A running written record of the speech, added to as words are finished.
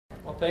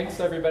thanks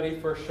everybody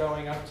for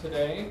showing up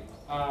today.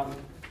 My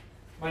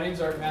name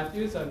is Art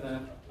Matthews. I'm the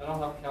mental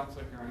health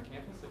counselor here on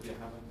campus. If you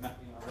haven't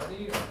met me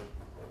already or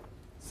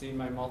seen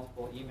my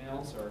multiple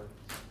emails or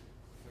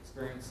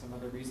experienced some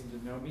other reason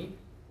to know me.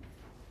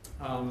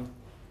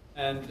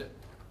 And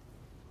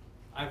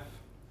I'd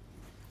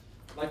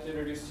like to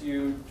introduce to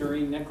you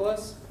Doreen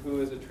Nicholas,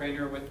 who is a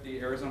trainer with the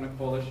Arizona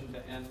Coalition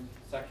to End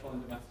Sexual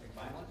and Domestic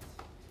Violence.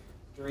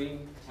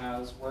 Doreen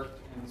has worked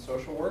in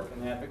social work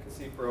and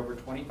advocacy for over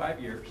 25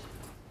 years.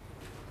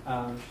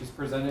 She's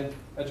presented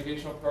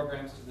educational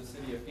programs to the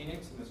City of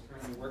Phoenix and is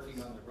currently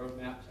working on the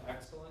Roadmap to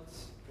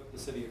Excellence with the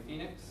City of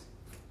Phoenix.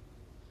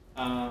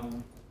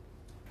 And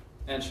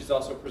she's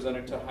also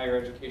presented to higher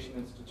education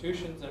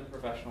institutions and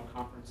professional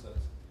conferences.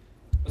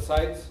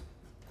 Besides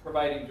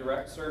providing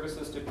direct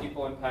services to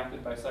people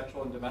impacted by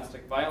sexual and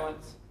domestic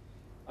violence,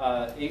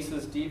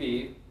 ACES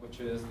DV, which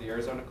is the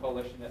Arizona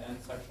Coalition to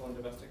End Sexual and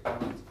Domestic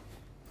Violence,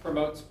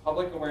 promotes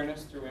public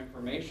awareness through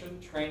information,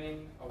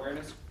 training,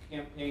 awareness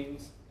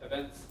campaigns,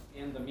 events,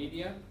 and the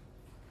media.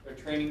 Their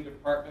training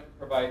department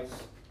provides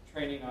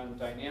training on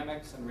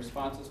dynamics and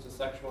responses to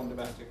sexual and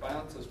domestic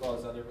violence, as well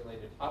as other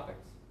related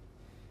topics.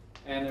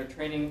 And their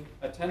training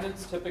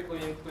attendants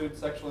typically include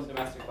sexual and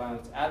domestic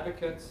violence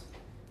advocates,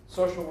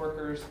 social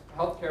workers,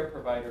 healthcare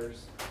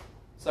providers,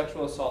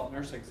 sexual assault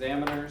nurse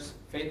examiners,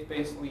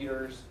 faith-based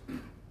leaders,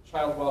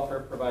 child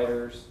welfare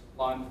providers,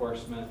 law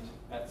enforcement,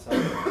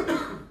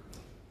 etc.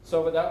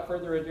 So without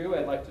further ado,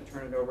 I'd like to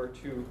turn it over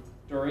to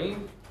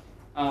Doreen.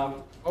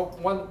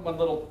 One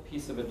little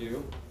piece of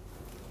ado.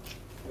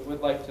 We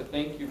would like to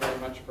thank you very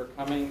much for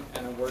coming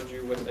and award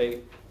you with a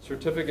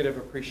certificate of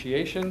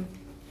appreciation.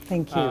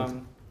 Thank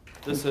you.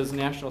 This is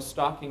National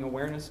Stalking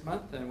Awareness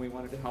Month, and we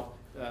wanted to help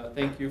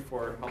thank you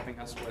for helping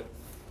us with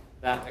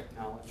that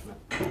acknowledgement.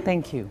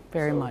 Thank you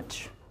very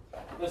much.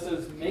 This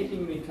is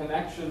Making the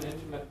Connection,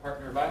 Intimate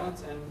Partner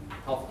Violence, and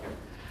Healthcare.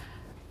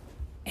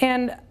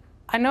 And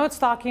I know it's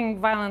Stalking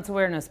Violence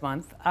Awareness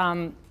Month.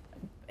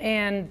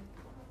 And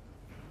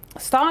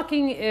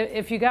stalking,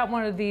 if you got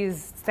one of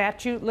these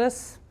statute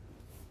lists,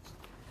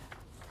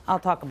 I'll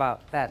talk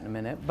about that in a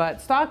minute. But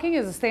stalking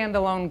is a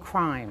standalone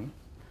crime.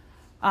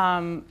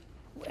 And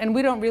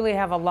we don't really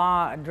have a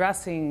law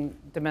addressing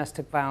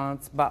domestic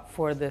violence, but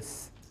for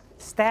this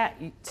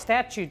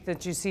statute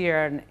that you see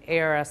here in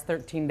ARS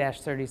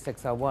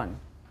 13-3601.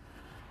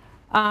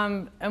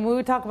 And when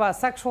we talk about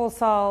sexual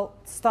assault,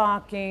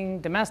 stalking,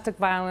 domestic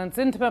violence,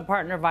 intimate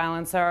partner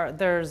violence,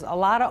 there's a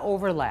lot of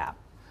overlap,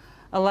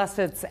 unless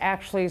it's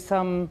actually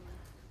some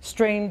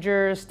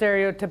stranger,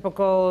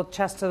 stereotypical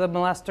chest of the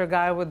molester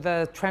guy with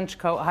the trench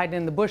coat hiding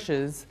in the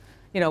bushes,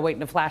 waiting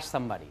to flash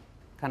somebody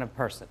kind of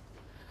person.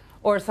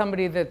 Or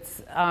somebody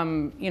that's,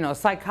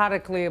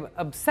 psychotically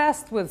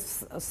obsessed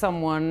with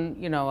someone,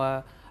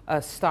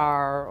 a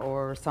star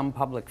or some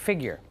public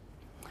figure.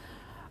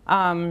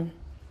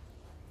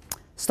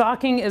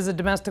 Stalking is a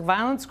domestic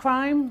violence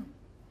crime.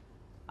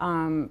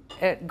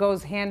 It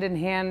goes hand in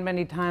hand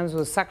many times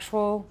with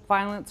sexual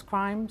violence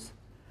crimes.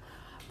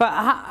 But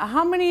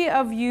how many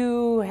of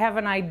you have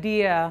an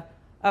idea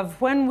of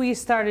when we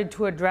started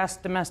to address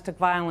domestic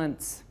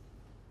violence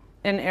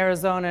in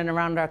Arizona and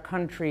around our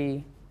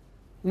country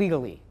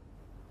legally,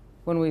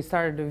 when we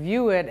started to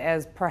view it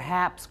as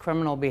perhaps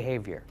criminal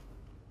behavior?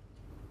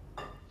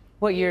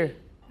 What year?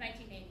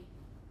 1980.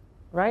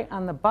 Right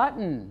on the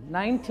button,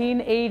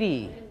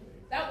 1980.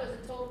 That was a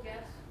total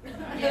guess.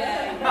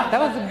 Yeah. That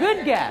was a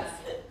good guess.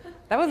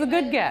 That was a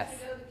good guess.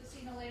 Go to the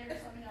casino later,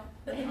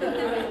 let me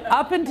know.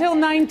 Up until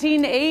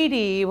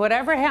 1980,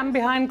 whatever happened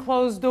behind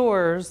closed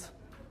doors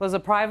was a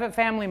private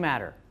family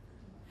matter.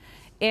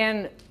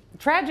 And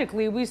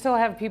tragically, we still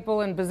have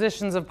people in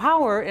positions of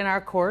power in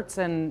our courts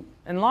and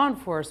law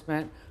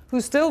enforcement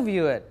who still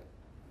view it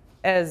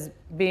as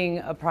being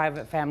a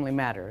private family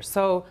matter.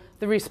 So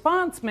the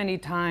response many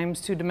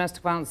times to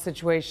domestic violence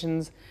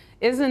situations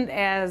isn't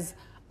as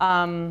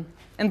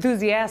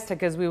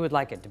enthusiastic as we would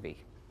like it to be.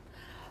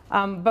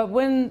 But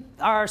when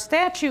our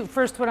statute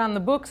first went on the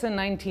books in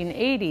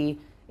 1980,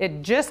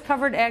 it just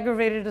covered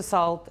aggravated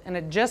assault and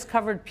it just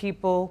covered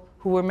people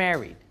who were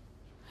married.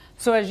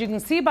 So as you can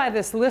see by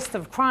this list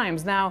of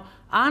crimes, now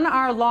on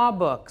our law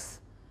books,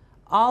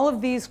 all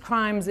of these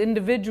crimes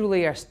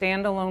individually are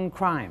standalone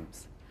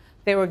crimes.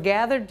 They were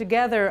gathered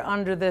together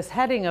under this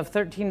heading of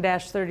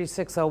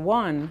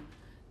 13-3601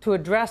 to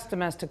address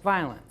domestic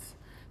violence.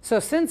 So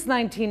since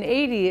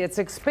 1980, it's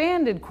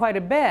expanded quite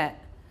a bit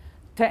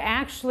to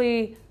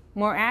actually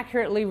more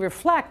accurately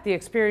reflect the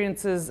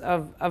experiences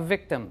of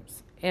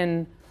victims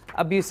in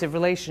abusive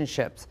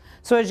relationships.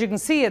 So as you can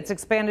see, it's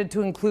expanded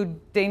to include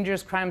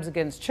dangerous crimes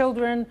against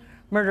children,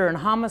 murder and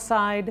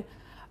homicide,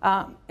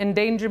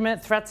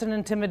 endangerment, threats and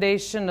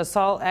intimidation,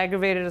 assault,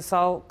 aggravated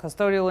assault,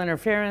 custodial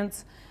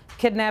interference,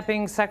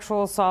 kidnapping,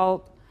 sexual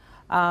assault,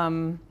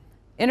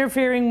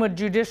 interfering with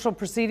judicial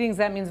proceedings,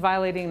 that means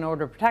violating an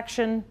order of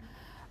protection,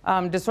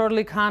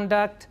 disorderly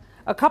conduct.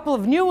 A couple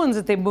of new ones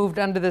that they moved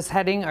under this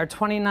heading are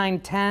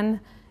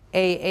 2910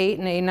 A8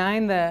 and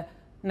A9, the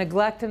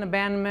neglect and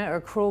abandonment or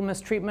cruel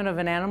mistreatment of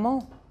an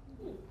animal.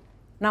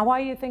 Now,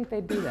 why do you think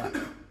they'd do that?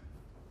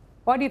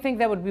 Why do you think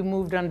that would be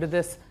moved under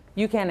this?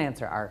 You can't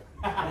answer, Art.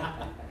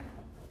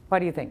 Why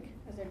do you think?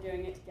 Because they're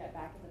doing it to get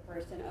back at the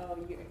person. Oh,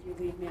 if you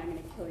leave me, I'm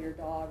going to kill your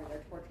dog, or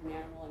they're torturing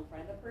an animal in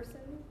front of the person.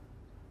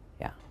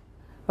 Yeah.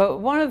 But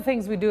one of the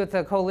things we do at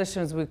the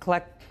coalition is we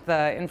collect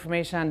the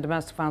information on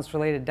domestic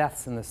violence-related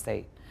deaths in the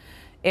state.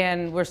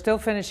 And we're still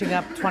finishing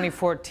up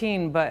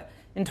 2014, but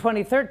in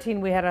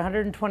 2013, we had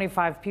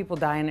 125 people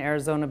die in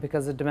Arizona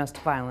because of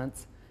domestic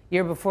violence.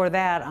 Year before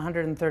that,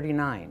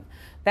 139.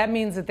 That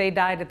means that they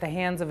died at the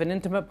hands of an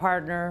intimate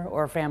partner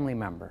or a family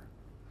member.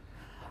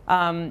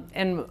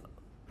 And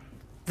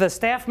the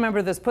staff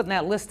member that's putting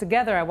that list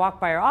together, I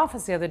walked by her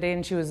office the other day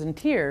and she was in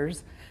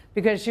tears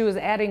because she was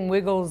adding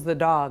Wiggles the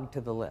dog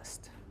to the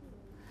list.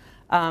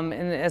 And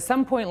at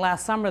some point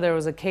last summer, there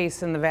was a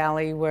case in the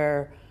Valley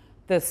where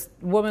this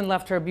woman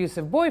left her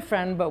abusive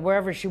boyfriend, but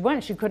wherever she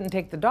went, she couldn't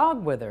take the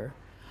dog with her.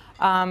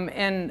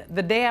 And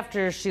the day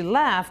after she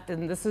left,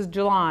 and this is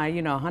July,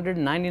 you know,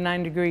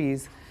 199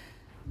 degrees,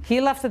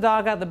 he left the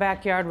dog out in the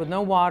backyard with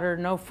no water,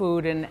 no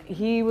food, and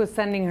he was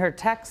sending her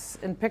texts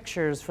and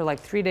pictures for like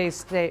 3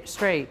 days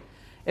straight.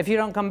 If you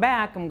don't come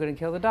back, I'm going to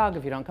kill the dog.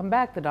 If you don't come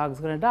back, the dog's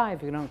going to die.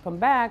 If you don't come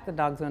back, the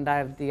dog's going to die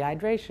of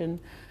dehydration.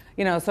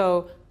 You know,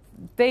 so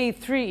day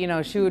 3, you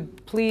know, she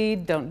would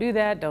plead, don't do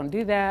that, don't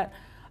do that.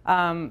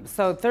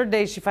 So third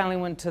day, she finally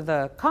went to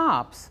the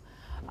cops,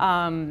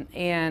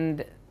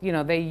 and you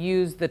know, they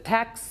used the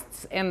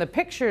texts and the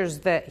pictures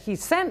that he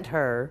sent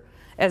her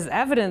as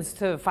evidence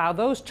to file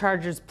those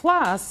charges,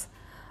 plus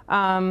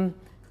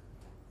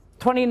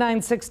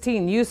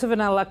 2916, use of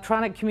an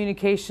electronic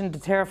communication to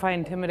terrify,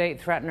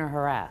 intimidate, threaten, or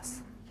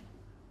harass,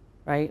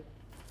 right?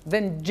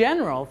 Then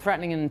general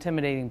threatening and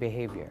intimidating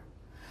behavior.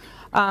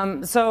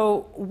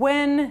 So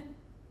when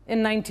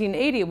in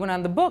 1980 it went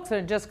on the books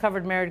and it just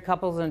covered married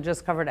couples and it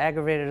just covered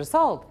aggravated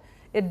assault,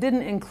 it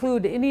didn't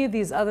include any of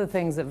these other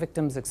things that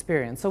victims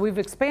experience. So we've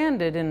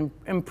expanded and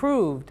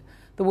improved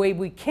the way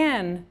we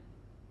can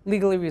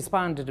legally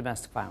respond to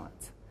domestic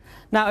violence.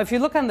 Now, if you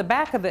look on the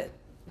back of it.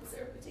 Was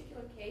there a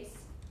particular case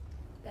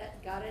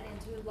that got it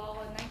into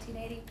law in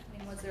 1980? I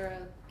mean, was there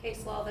a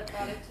case law that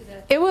brought it to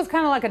the... It was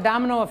kind of like a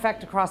domino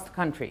effect across the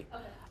country.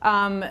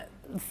 Okay.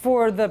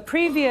 For the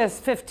previous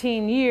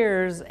 15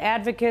 years,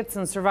 advocates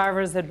and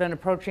survivors had been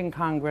approaching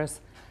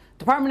Congress.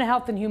 Department of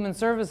Health and Human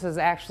Services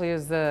actually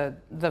is the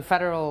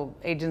federal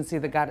agency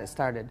that got it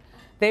started.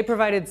 They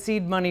provided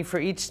seed money for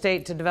each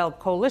state to develop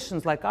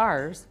coalitions like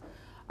ours.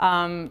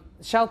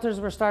 Shelters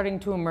were starting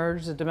to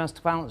emerge, the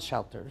domestic violence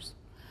shelters.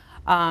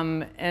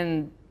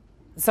 And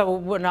so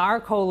when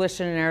our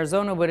coalition in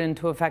Arizona went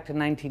into effect in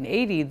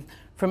 1980,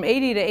 from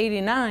 80 to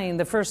 89,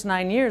 the first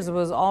 9 years, it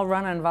was all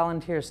run on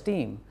volunteer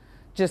steam.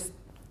 Just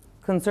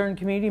concerned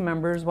community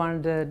members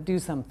wanted to do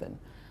something.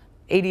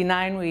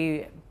 89,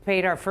 we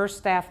paid our first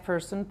staff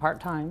person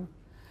part-time.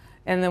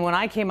 And then when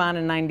I came on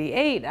in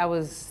 98, I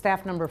was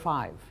staff number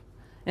 5.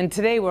 And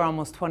today we're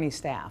almost 20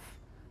 staff.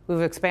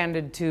 We've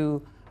expanded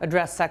to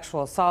address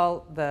sexual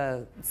assault,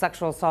 the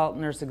sexual assault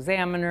nurse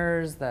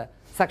examiners, the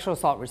sexual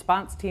assault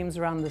response teams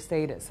around the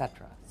state, et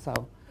cetera. So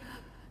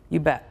you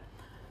bet.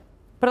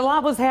 But a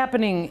lot was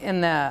happening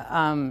in the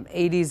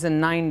 80s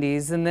and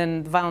 90s, and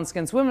then the Violence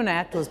Against Women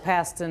Act was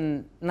passed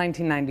in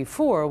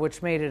 1994,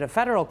 which made it a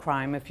federal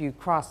crime if you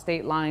cross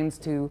state lines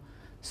to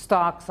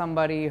stalk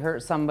somebody,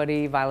 hurt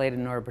somebody, violate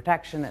an order of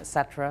protection, et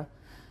cetera.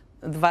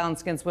 The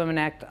Violence Against Women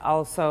Act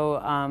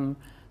also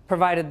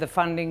provided the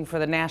funding for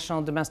the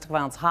National Domestic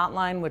Violence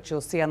Hotline, which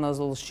you'll see on those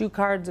little shoe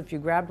cards if you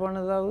grabbed one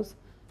of those.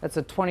 That's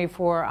a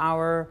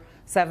 24-hour,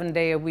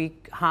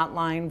 7-day-a-week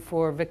hotline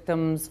for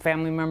victims,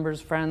 family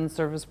members, friends,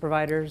 service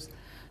providers.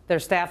 Their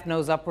staff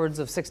knows upwards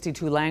of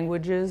 62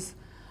 languages,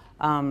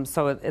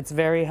 so it's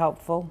very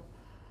helpful.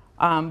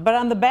 But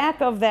on the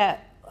back of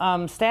that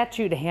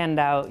statute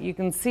handout, you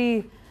can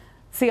see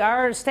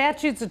our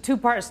statute's a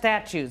 2-part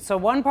statute. So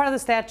one part of the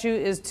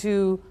statute is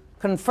to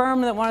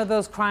confirm that one of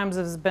those crimes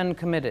has been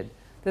committed.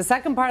 The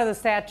second part of the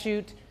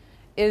statute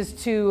is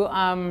to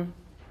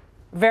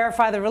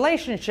verify the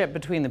relationship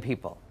between the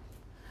people.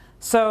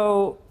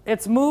 So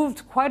it's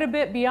moved quite a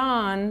bit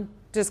beyond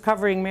just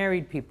covering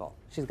married people.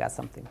 She's got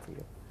something for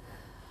you.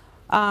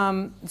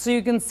 So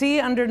you can see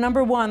under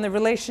number 1, the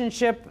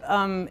relationship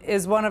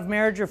is one of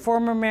marriage or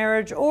former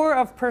marriage or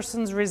of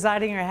persons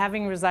residing or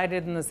having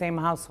resided in the same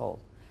household.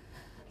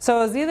 So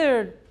it was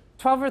either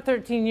 12 or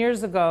 13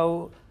 years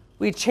ago,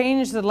 we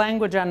changed the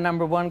language on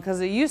number 1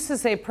 because it used to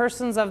say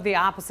persons of the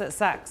opposite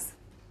sex.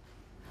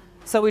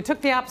 So we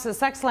took the opposite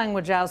sex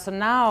language out, so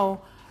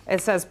now it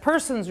says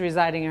persons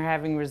residing or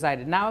having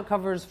resided. Now it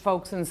covers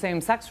folks in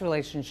same-sex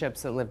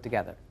relationships that live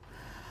together.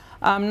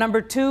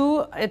 Number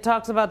 2, it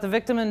talks about the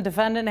victim and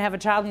defendant have a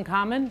child in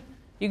common.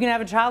 You can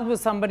have a child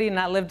with somebody and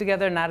not live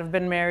together, not have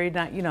been married,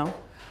 not, you know.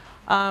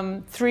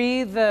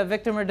 3, the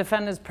victim or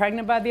defendant is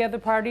pregnant by the other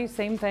party.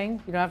 Same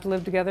thing. You don't have to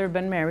live together or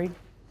been married.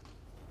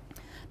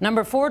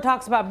 Number 4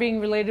 talks about being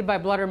related by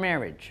blood or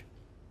marriage.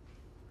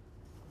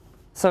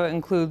 So it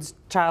includes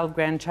child,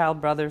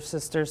 grandchild, brother,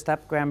 sister,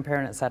 step,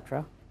 grandparent,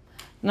 etc.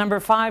 Number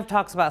 5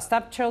 talks about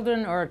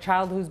stepchildren or a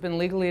child who's been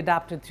legally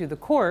adopted through the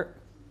court.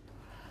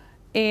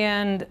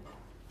 And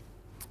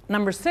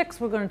number 6,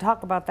 we're going to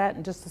talk about that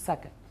in just a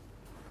second.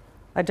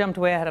 I jumped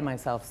way ahead of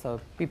myself, so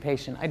be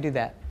patient. I do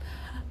that.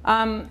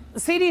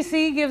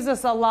 CDC gives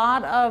us a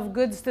lot of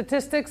good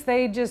statistics.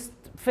 They just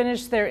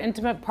finished their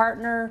intimate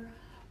partner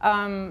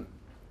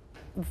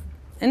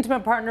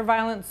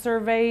violence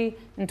survey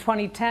in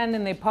 2010,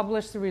 and they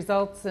published the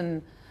results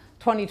in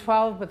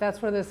 2012, but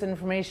that's where this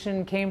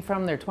information came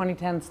from, their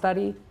 2010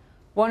 study.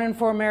 1 in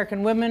 4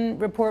 American women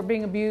report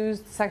being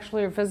abused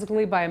sexually or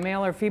physically by a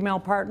male or female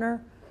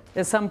partner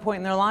at some point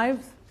in their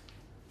lives.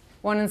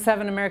 1 in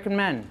 7 American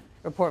men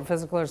report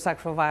physical or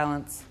sexual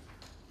violence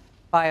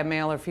by a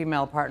male or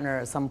female partner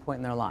at some point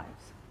in their lives.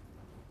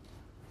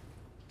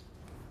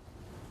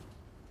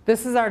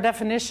 This is our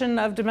definition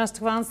of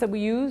domestic violence that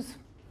we use,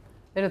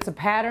 that it's a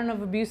pattern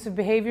of abusive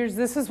behaviors.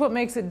 This is what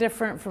makes it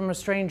different from a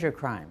stranger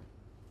crime.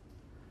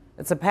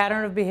 It's a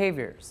pattern of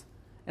behaviors.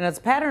 And it's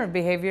a pattern of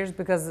behaviors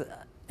because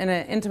in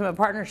an intimate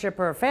partnership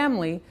or a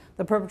family,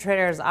 the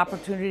perpetrator has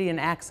opportunity and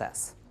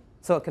access.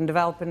 So it can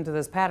develop into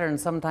this pattern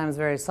sometimes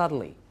very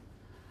subtly.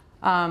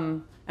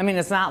 I mean,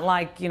 it's not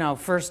like, you know,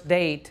 first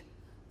date,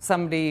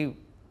 somebody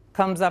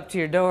comes up to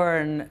your door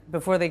and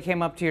before they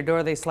came up to your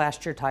door, they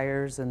slashed your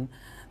tires, and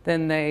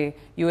then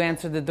you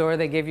answered the door,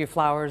 they gave you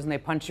flowers, and they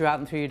punched you out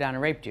and threw you down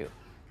and raped you.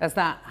 That's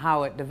not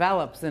how it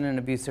develops in an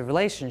abusive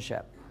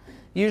relationship.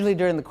 Usually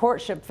during the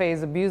courtship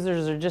phase,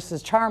 abusers are just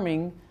as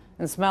charming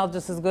and smell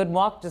just as good, and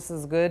walk just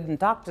as good, and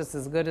talk just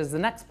as good as the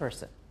next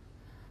person.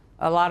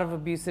 A lot of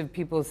abusive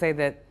people say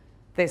that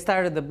they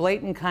started the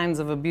blatant kinds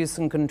of abuse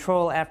and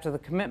control after the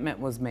commitment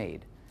was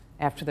made,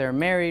 after they were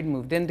married,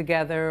 moved in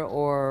together,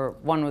 or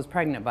one was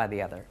pregnant by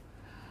the other.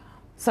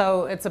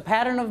 So it's a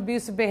pattern of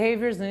abusive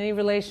behaviors in any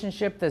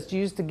relationship that's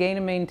used to gain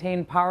and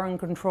maintain power and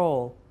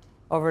control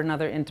over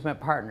another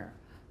intimate partner.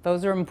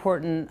 Those are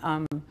important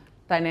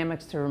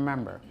dynamics to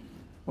remember.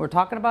 We're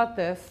talking about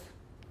this.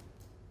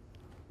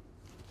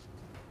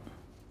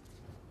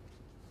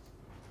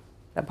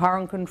 The power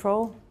and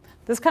control.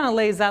 This kind of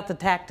lays out the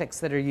tactics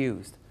that are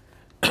used.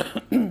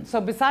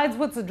 So besides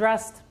what's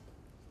addressed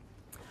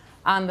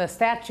on the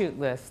statute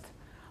list,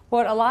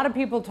 what a lot of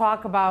people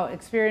talk about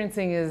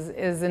experiencing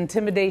is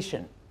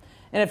intimidation.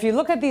 And if you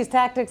look at these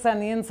tactics on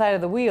the inside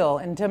of the wheel,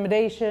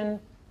 intimidation,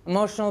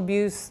 emotional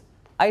abuse,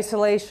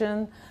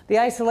 isolation. The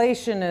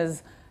isolation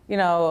is, you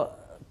know,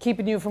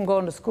 keeping you from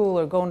going to school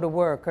or going to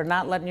work, or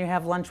not letting you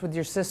have lunch with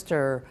your sister,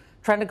 or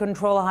trying to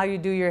control how you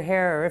do your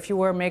hair, or if you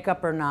wear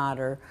makeup or not,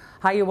 or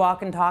how you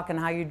walk and talk and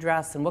how you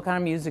dress and what kind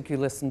of music you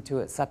listen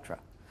to, etc.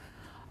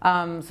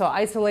 So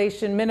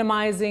isolation,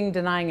 minimizing,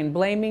 denying and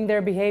blaming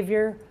their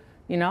behavior.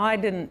 You know,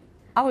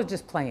 I was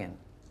just playing.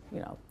 You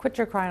know, quit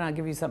your crying, I'll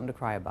give you something to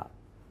cry about.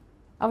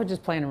 I was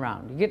just playing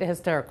around. You get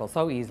hysterical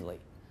so easily.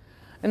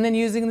 And then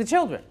using the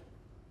children.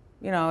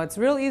 You know, it's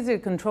real easy to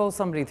control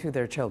somebody through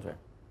their children.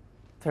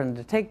 Threaten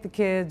to take the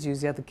kids, use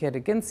the other kid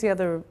against the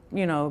other,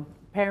 you know,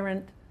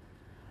 parent.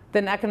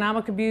 Then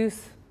economic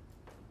abuse,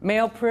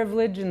 male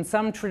privilege in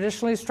some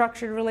traditionally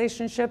structured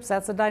relationships,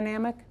 that's a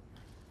dynamic.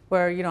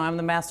 Where, you know, I'm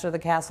the master of the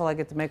castle, I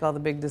get to make all the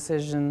big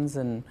decisions,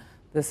 and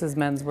this is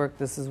men's work,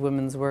 this is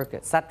women's work,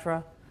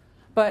 etc.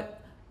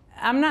 But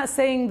I'm not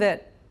saying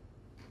that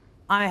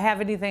I have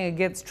anything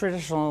against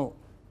traditional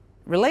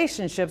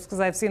relationships,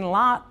 because I've seen a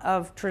lot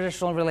of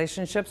traditional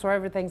relationships where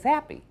everything's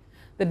happy.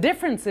 The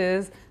difference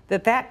is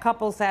that that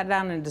couple sat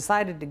down and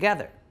decided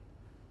together.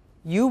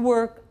 You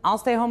work, I'll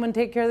stay home and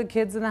take care of the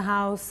kids in the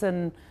house,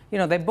 and you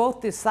know, they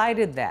both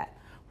decided that.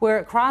 Where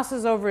it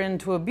crosses over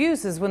into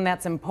abuse is when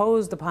that's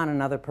imposed upon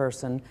another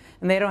person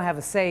and they don't have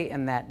a say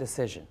in that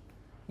decision.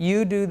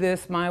 You do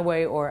this my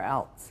way or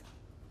else.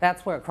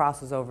 That's where it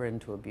crosses over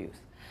into abuse.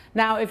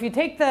 Now, if you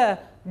take the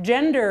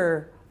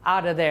gender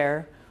out of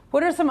there,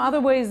 what are some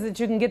other ways that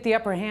you can get the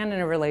upper hand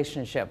in a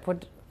relationship?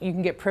 What you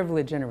can get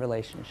privilege in a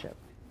relationship?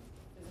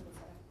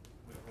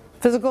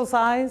 Physical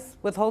size,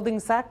 withholding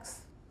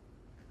sex,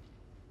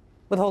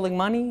 withholding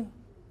money.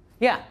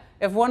 Yeah.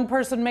 If one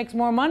person makes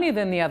more money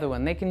than the other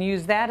one, they can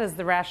use that as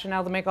the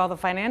rationale to make all the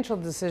financial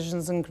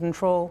decisions and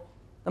control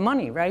the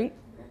money, right?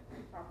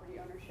 Property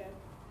ownership.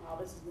 Well,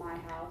 this is my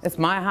house. It's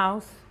my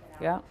house,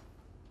 yeah.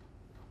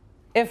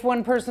 If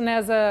one person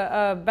has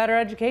a better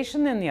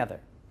education than the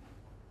other.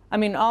 I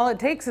mean, all it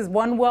takes is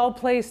one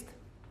well-placed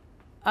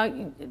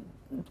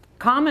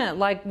comment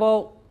like,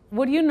 well,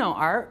 what do you know,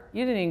 Art?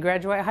 You didn't even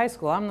graduate high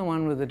school. I'm the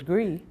one with a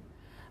degree.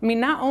 I mean,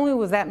 not only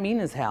was that mean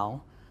as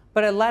hell,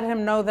 but it let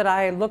him know that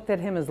I looked at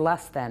him as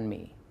less than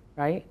me,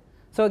 right?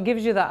 So it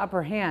gives you the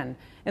upper hand.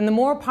 And the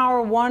more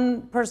power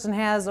one person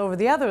has over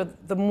the other,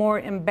 the more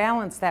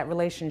imbalanced that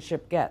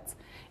relationship gets.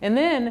 And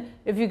then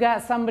if you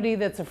got somebody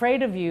that's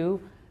afraid of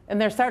you and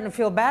they're starting to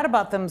feel bad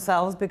about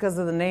themselves because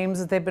of the names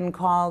that they've been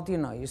called, you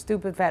know, you're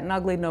stupid, fat, and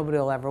ugly, nobody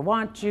will ever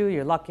want you,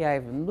 you're lucky I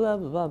even blah,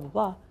 blah, blah,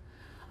 blah,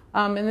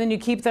 blah. And then you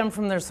keep them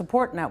from their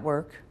support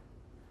network.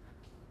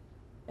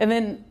 And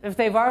then if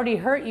they've already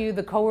hurt you,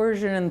 the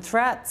coercion and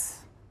threats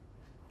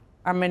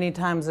are many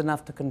times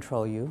enough to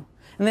control you.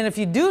 And then if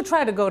you do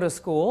try to go to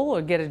school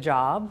or get a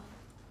job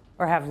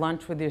or have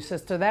lunch with your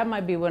sister, that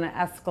might be when it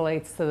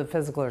escalates to the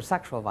physical or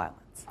sexual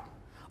violence.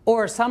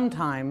 Or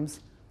sometimes,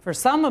 for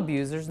some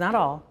abusers, not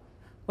all,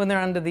 when they're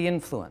under the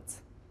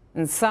influence.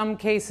 In some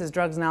cases,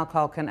 drugs and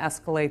alcohol can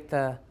escalate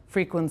the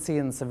frequency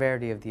and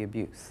severity of the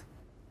abuse.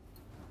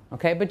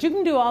 Okay, but you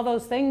can do all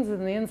those things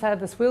in the inside of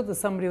this wheel to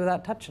somebody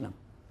without touching them.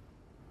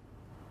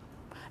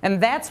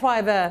 And that's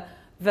why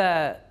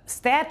the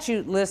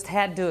statute list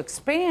had to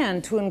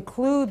expand to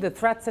include the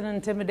threats and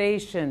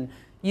intimidation,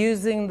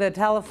 using the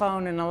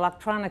telephone and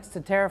electronics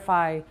to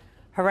terrify,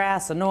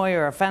 harass, annoy,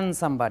 or offend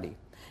somebody.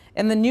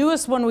 And the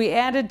newest one we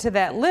added to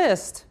that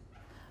list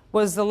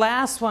was the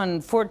last one,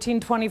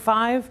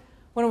 1425.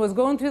 When it was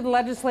going through the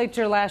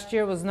legislature last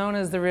year, it was known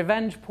as the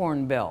revenge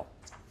porn bill.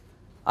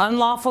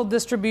 Unlawful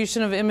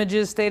distribution of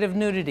images, state of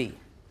nudity.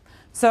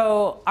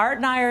 So Art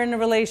and I are in a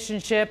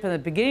relationship. In the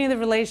beginning of the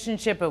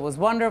relationship, it was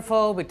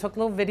wonderful. We took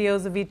little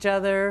videos of each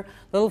other,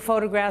 little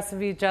photographs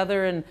of each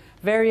other in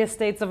various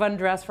states of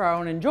undress for our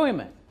own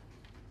enjoyment,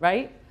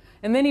 right?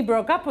 And then he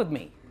broke up with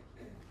me.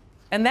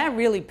 And that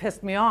really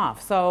pissed me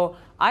off. So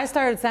I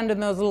started sending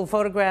those little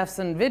photographs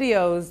and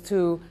videos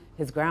to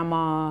his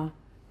grandma,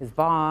 his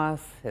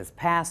boss, his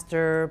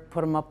pastor,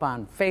 put them up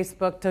on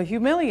Facebook to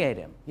humiliate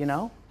him, you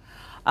know?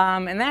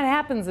 And that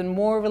happens in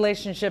more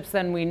relationships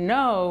than we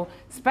know,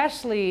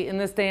 especially in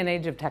this day and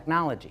age of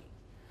technology.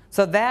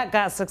 So that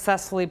got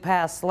successfully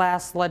passed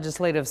last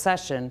legislative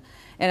session,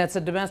 and it's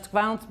a domestic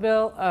violence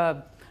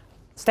bill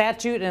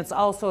statute, and it's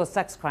also a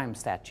sex crime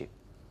statute.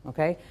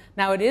 Okay?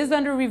 Now it is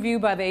under review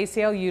by the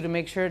ACLU to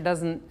make sure it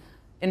doesn't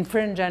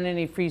infringe on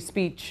any free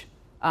speech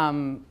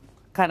kind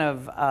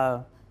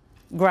of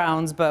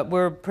grounds, but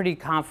we're pretty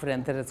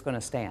confident that it's going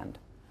to stand.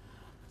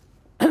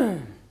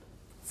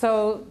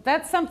 So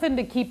that's something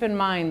to keep in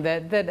mind,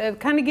 that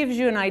it kind of gives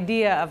you an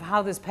idea of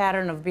how this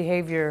pattern of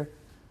behavior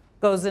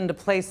goes into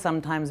place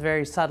sometimes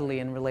very subtly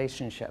in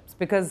relationships.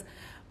 Because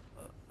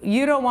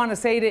you don't want to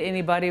say to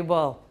anybody,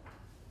 well,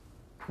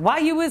 why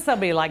you with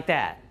somebody like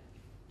that?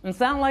 It's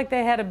not like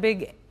they had a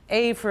big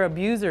A for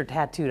abuser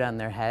tattooed on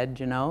their head,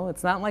 you know?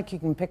 It's not like you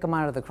can pick them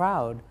out of the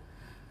crowd.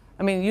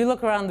 I mean, you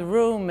look around the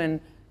room and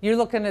you're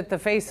looking at the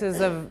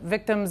faces of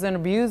victims and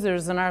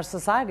abusers in our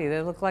society.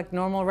 They look like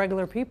normal,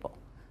 regular people.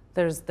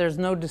 There's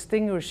no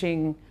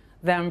distinguishing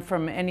them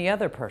from any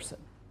other person.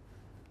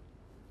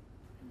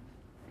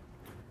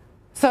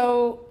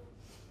 So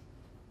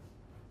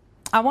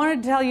I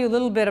wanted to tell you a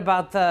little bit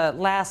about the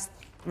last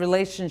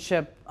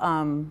relationship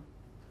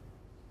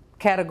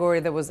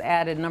category that was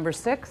added, number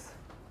 6.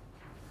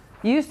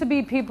 It used to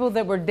be people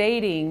that were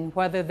dating,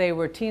 whether they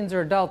were teens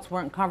or adults,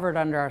 weren't covered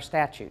under our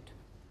statute.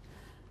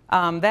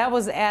 That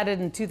was added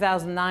in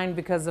 2009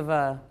 because of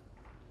a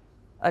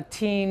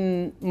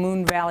teen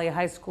Moon Valley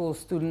High School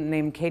student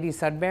named Katie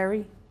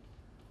Sudbury.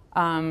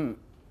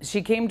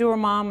 She came to her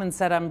mom and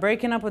said, I'm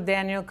breaking up with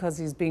Daniel because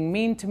he's being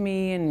mean to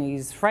me and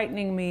he's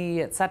frightening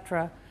me,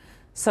 etc.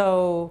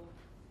 So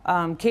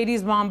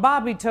Katie's mom,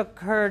 Bobby, took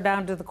her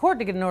down to the court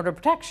to get an order of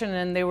protection,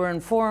 and they were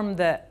informed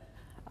that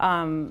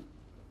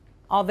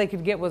all they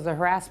could get was a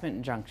harassment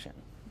injunction.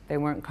 They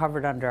weren't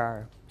covered under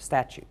our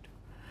statute.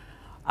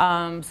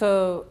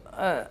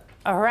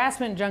 A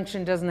harassment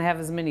injunction doesn't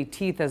have as many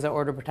teeth as an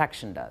order of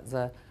protection does.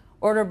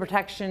 Order of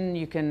protection,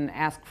 you can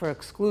ask for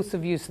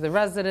exclusive use of the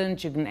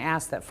residence. You can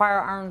ask that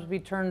firearms be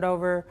turned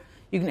over.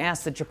 You can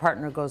ask that your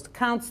partner goes to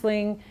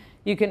counseling.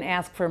 You can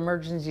ask for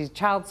emergency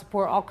child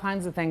support, all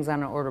kinds of things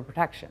on an order of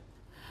protection.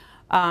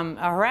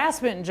 A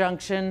harassment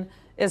injunction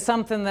is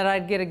something that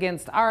I'd get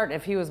against Art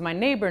if he was my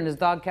neighbor and his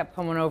dog kept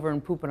coming over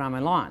and pooping on my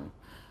lawn.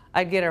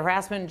 I'd get a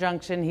harassment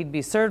injunction. He'd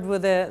be served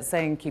with it,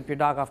 saying, keep your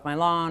dog off my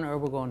lawn, or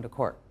we're going to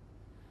court.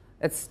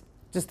 It's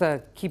just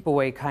a keep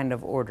away kind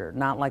of order,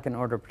 not like an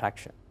order of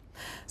protection.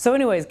 So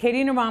anyways, Katie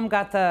and her mom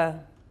got the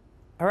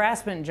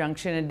harassment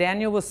injunction, and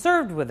Daniel was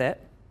served with it.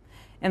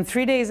 And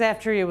 3 days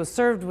after he was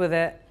served with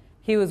it,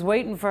 he was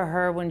waiting for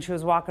her when she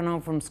was walking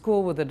home from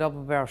school with a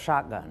double-barrel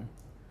shotgun,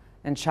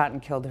 and shot and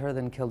killed her,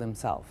 then killed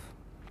himself.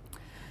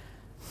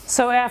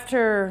 So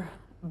after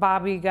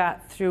Bobby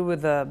got through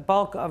with the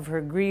bulk of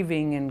her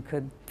grieving and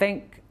could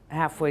think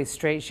halfway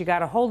straight, she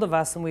got a hold of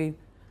us, and we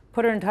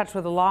put her in touch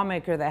with a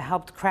lawmaker that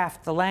helped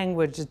craft the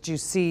language that you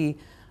see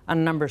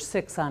on number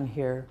 6 on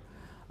here.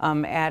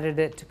 Added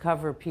it to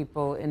cover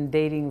people in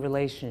dating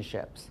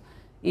relationships,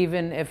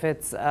 even if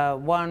it's a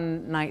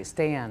one-night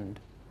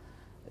stand,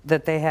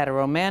 that they had a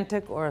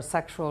romantic or a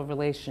sexual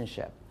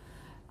relationship.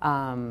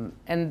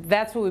 And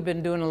that's what we've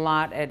been doing a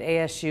lot at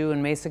ASU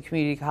and Mesa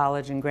Community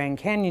College and Grand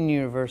Canyon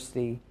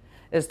University,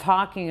 is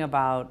talking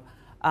about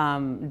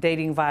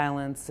dating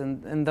violence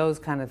and those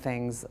kind of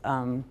things,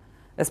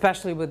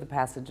 especially with the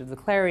passage of the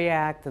Clary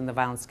Act and the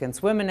Violence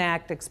Against Women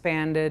Act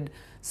expanded.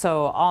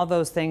 So all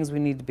those things we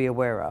need to be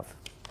aware of.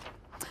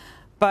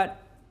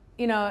 But,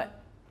 you know,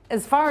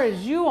 as far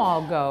as you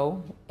all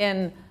go,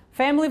 in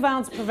Family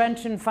Violence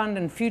Prevention Fund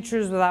and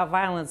Futures Without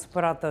Violence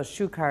put out those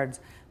shoe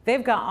cards.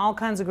 They've got all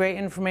kinds of great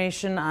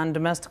information on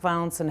domestic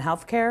violence and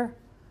healthcare,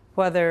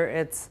 whether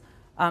it's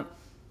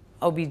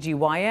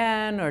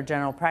OBGYN or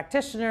general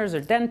practitioners or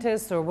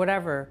dentists or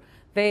whatever.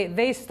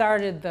 They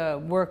started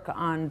the work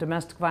on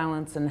domestic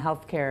violence and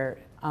healthcare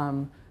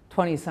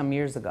 20-some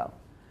years ago.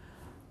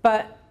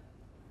 But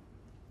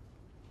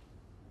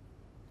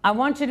I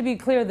want you to be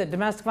clear that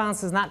domestic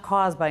violence is not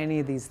caused by any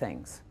of these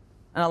things.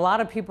 And a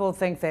lot of people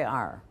think they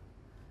are.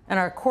 And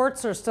our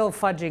courts are still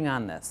fudging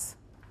on this.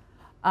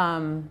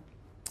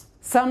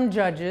 Some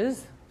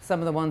judges, some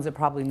of the ones that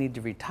probably need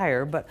to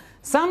retire, but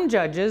some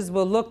judges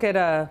will look at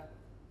a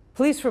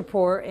police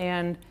report,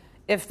 and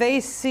if they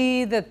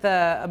see that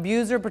the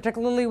abuser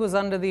particularly was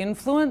under the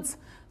influence,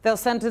 they'll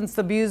sentence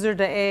the abuser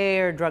to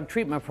AA or drug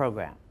treatment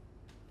program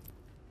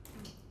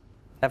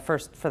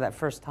for that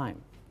first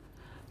time.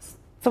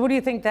 So what do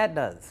you think that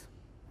does?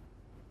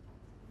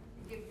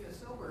 It gives you a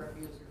sober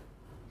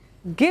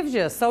abuser. Gives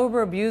you a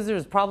sober abuser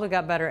who's probably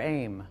got better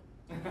aim.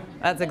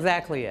 That's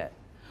exactly it.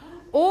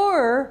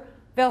 Or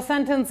they'll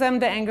sentence them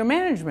to anger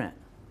management.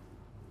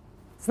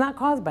 It's not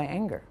caused by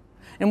anger.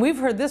 And we've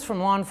heard this from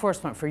law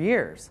enforcement for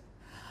years.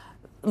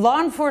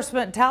 Law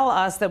enforcement tell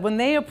us that when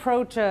they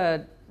approach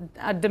a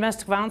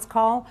domestic violence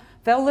call,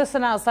 they'll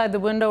listen outside the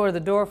window or the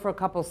door for a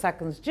couple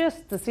seconds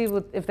just to see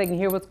if they can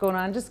hear what's going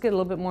on, just get a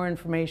little bit more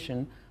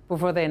information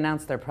before they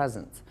announce their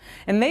presence.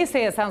 And they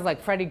say it sounds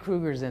like Freddy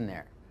Krueger's in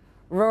there,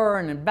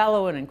 roaring and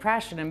bellowing and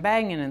crashing and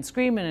banging and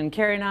screaming and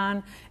carrying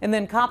on. And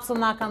then cops will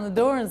knock on the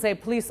door and say,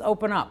 "Police,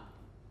 open up."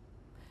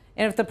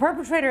 And if the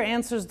perpetrator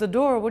answers the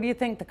door, what do you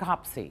think the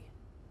cops see?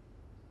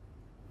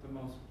 The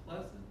most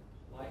pleasant,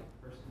 polite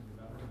person you've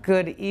ever met.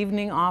 Good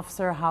evening,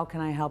 officer. How can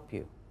I help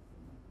you?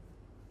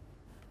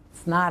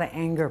 It's not an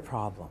anger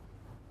problem.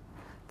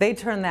 They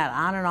turn that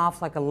on and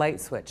off like a light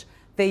switch.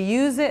 They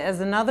use it as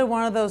another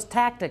one of those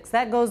tactics.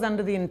 That goes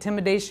under the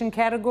intimidation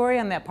category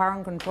on that power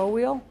and control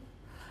wheel.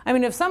 I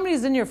mean, if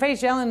somebody's in your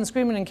face yelling and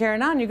screaming and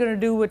carrying on, you're going to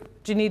do what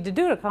you need to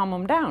do to calm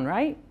them down,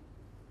 right?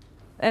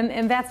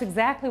 And that's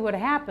exactly what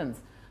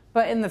happens.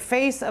 But in the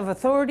face of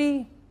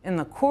authority, in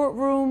the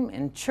courtroom,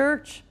 in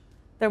church,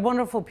 they're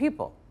wonderful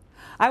people.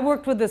 I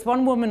worked with this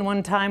one woman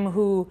one time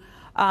who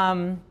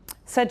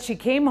said she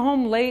came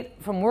home late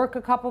from work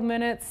a couple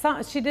minutes.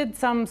 She did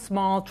some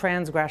small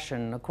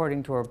transgression,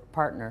 according to her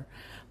partner.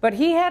 But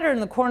he had her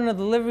in the corner of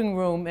the living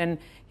room, and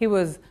he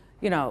was,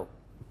 you know,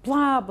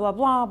 blah, blah,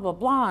 blah, blah,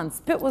 blah, and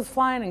spit was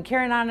flying and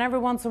carrying on. And every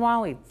once in a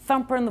while, he'd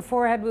thump her in the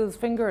forehead with his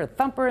finger, or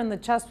thump her in the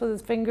chest with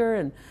his finger,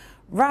 and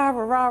rah,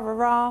 rah, rah, rah,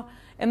 rah.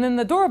 And then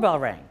the doorbell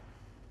rang.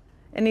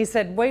 And he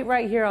said, "Wait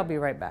right here, I'll be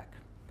right back."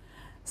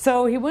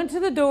 So he went to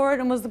the door,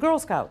 and it was the Girl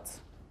Scouts.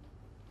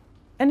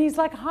 And he's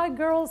like, "Hi,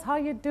 girls, how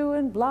you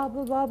doing?" Blah,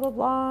 blah, blah, blah,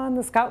 blah. And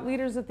the scout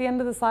leader's at the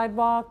end of the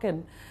sidewalk.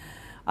 And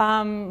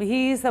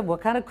he said, "What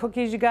kind of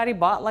cookies you got?" He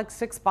bought like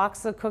 6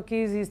 boxes of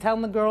cookies. He's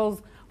telling the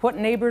girls what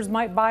neighbors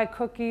might buy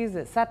cookies,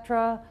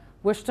 etc.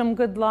 Wished them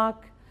good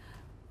luck.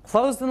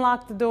 Closed and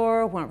locked the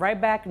door, went right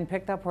back and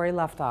picked up where he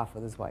left off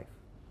with his wife.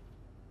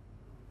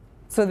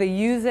 So they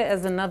use it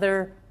as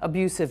another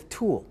abusive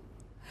tool.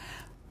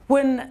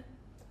 When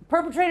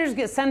perpetrators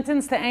get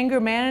sentenced to anger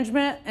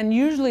management, and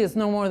usually it's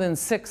no more than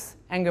 6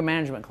 anger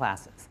management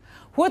classes,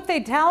 what they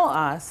tell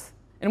us,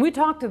 and we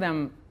talk to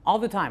them all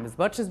the time as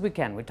much as we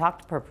can, we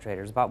talk to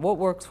perpetrators about what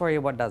works for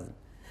you, what doesn't.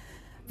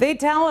 They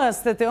tell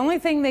us that the only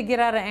thing they get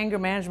out of anger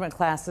management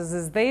classes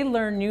is they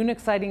learn new and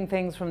exciting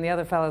things from the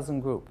other fellows in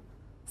group,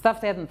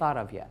 stuff they hadn't thought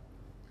of yet,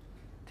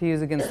 to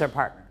use against their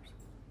partners.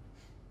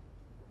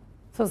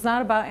 So it's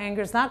not about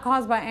anger. It's not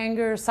caused by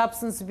anger,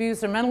 substance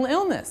abuse, or mental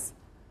illness.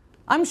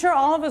 I'm sure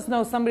all of us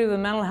know somebody with a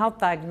mental health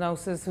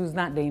diagnosis who's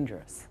not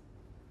dangerous,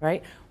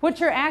 right? What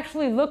you're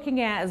actually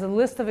looking at is a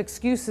list of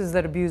excuses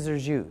that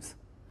abusers use.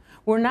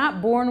 We're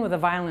not born with a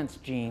violence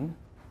gene.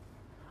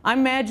 I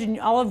imagine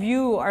all of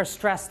you are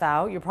stressed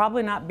out. You're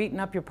probably not beating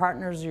up your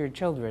partners or your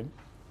children.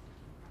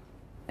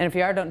 And if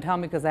you are, don't tell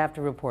me because I have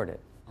to report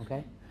it,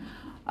 okay?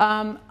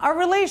 Our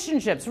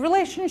relationships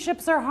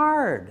are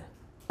hard.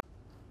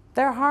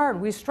 They're hard.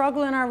 We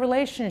struggle in our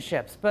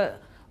relationships, but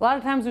a lot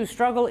of times we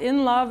struggle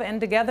in love and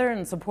together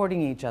and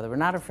supporting each other. We're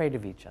not afraid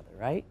of each other,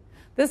 right?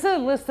 This is a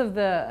list of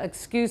the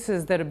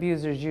excuses that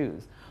abusers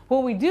use.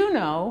 What we do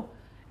know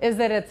is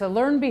that it's a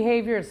learned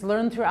behavior, it's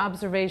learned through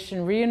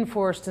observation,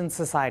 reinforced in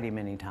society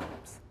many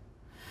times.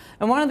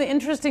 And one of the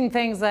interesting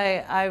things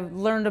I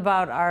learned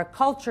about our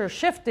culture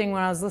shifting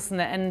when I was listening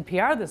to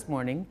NPR this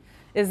morning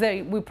is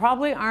that we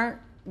probably aren't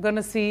going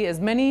to see as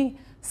many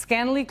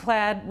scantily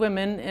clad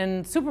women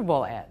in Super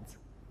Bowl ads.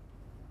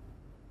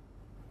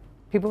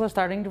 People are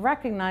starting to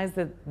recognize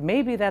that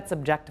maybe that's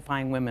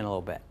objectifying women a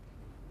little bit.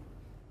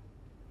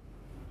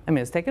 I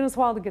mean, it's taken us a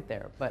while to get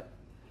there, but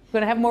we're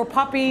going to have more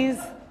puppies,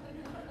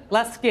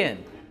 less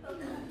skin.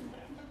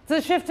 It's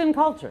a shift in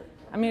culture.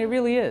 I mean, it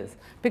really is.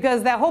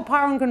 Because that whole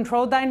power and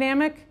control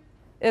dynamic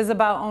is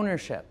about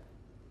ownership.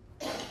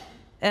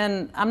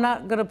 And I'm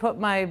not going to put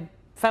my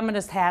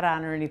feminist hat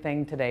on or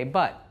anything today,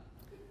 but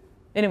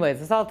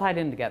anyways, it's all tied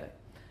in together.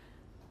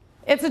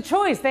 It's a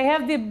choice. They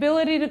have the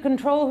ability to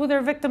control who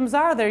their victims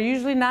are. They're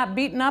usually not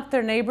beating up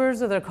their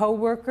neighbors or their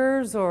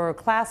coworkers or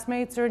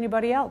classmates or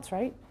anybody else,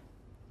 right?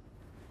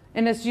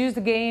 And it's used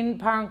to gain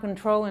power and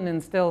control and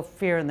instill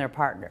fear in their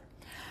partner.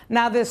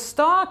 Now, this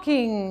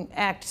stalking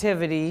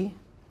activity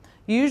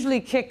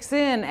usually kicks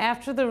in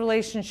after the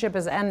relationship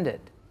is ended.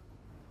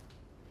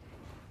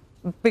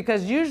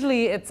 Because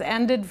usually it's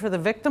ended for the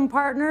victim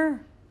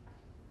partner,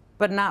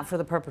 but not for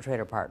the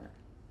perpetrator partner.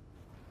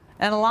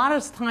 And a lot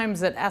of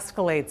times it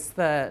escalates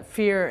the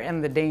fear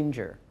and the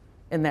danger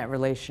in that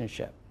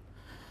relationship.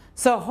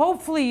 So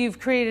hopefully you've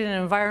created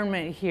an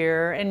environment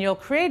here, and you'll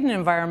create an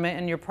environment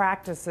in your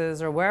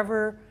practices or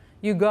wherever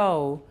you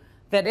go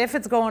that if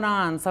it's going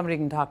on, somebody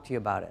can talk to you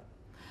about it.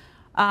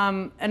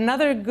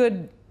 Another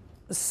good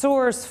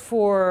source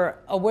for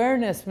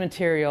awareness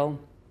material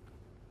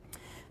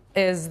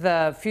is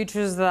the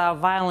Futures Without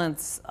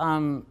Violence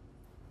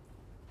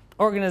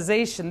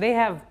organization. They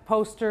have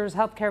posters,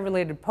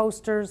 healthcare-related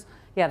posters.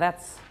 Yeah,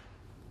 that's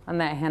on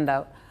that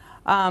handout.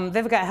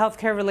 They've got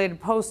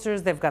healthcare-related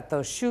posters. They've got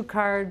those shoe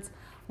cards.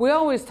 We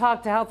always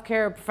talk to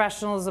healthcare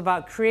professionals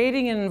about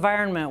creating an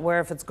environment where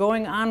if it's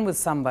going on with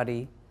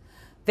somebody,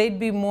 they'd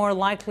be more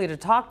likely to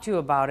talk to you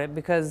about it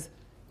because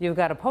you've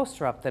got a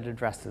poster up that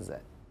addresses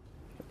it.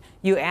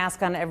 You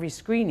ask on every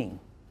screening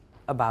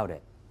about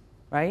it,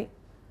 right?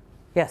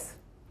 Yes?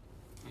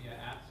 Do you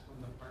ask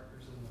when the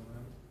partner's in the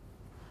room?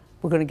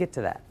 We're going to get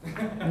to that.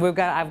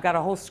 I've got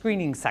a whole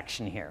screening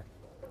section here.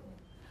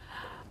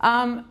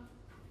 I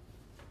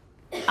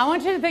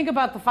want you to think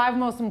about the 5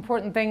 most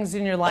important things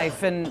in your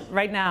life. And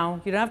right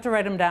now, you don't have to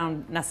write them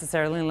down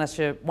necessarily unless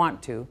you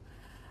want to.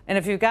 And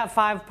if you've got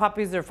 5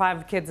 puppies or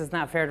 5 kids, it's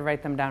not fair to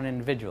write them down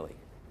individually.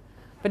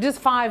 But just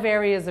 5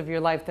 areas of your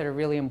life that are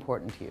really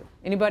important to you.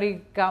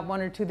 Anybody got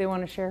 1 or 2 they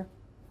want to share?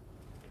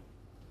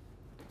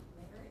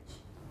 Marriage.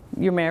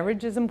 Your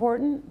marriage is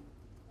important?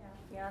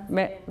 Yeah,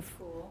 fiance in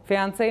school.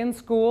 Fiance in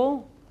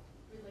school.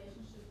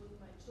 Relationship with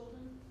my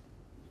children.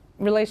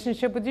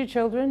 Relationship with your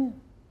children.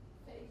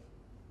 Faith.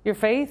 Your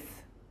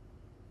faith.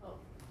 Oh,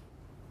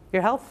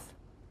 Your health.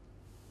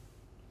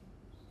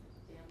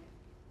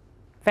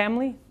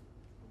 family. Family.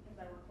 Kids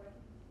I work with.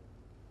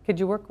 Kids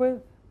you work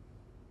with?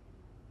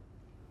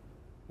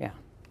 Yeah.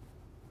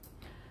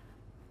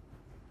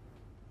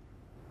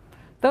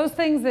 Those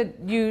things that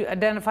you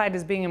identified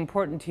as being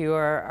important to you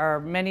are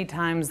many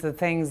times the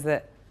things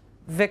that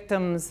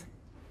victims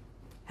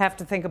have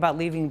to think about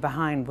leaving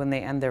behind when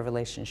they end their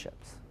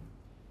relationships.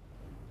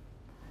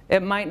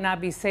 It might not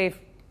be safe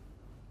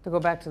to go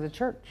back to the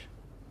church.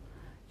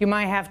 You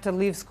might have to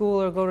leave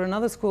school or go to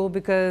another school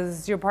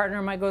because your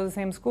partner might go to the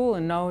same school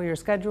and know your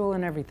schedule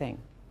and everything,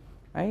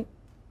 right?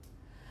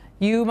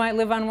 You might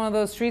live on one of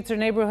those streets or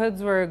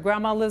neighborhoods where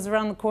grandma lives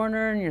around the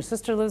corner and your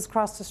sister lives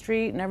across the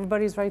street and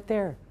everybody's right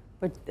there,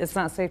 but it's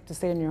not safe to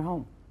stay in your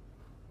home.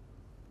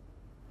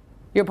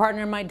 Your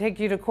partner might take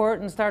you to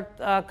court and start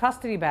a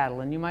custody battle,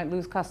 and you might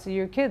lose custody of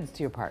your kids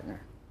to your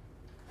partner.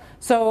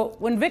 So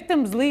when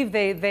victims leave,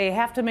 they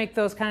have to make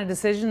those kind of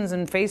decisions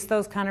and face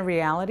those kind of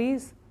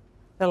realities.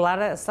 That a lot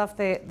of that stuff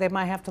they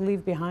might have to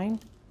leave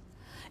behind.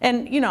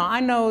 And I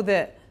know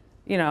that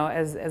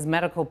as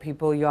medical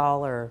people,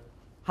 y'all are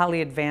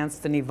highly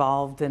advanced and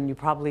evolved, and you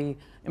probably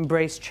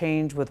embrace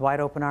change with wide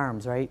open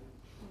arms, right?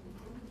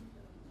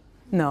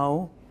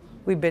 No.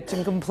 We bitch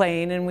and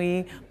complain, and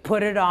we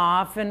put it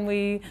off, and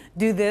we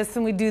do this,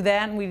 and we do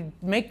that, and we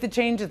make the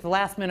change at the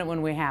last minute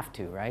when we have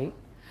to, right?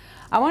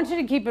 I want you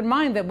to keep in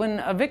mind that when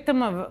a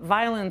victim of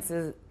violence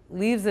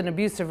leaves an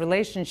abusive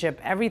relationship,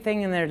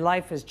 everything in their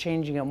life is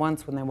changing at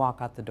once when they walk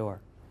out the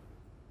door.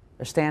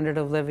 Their standard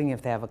of living,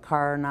 if they have a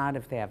car or not,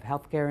 if they have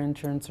health care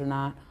insurance or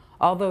not,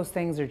 all those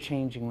things are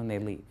changing when they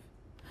leave.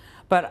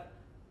 But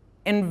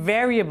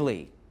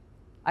invariably,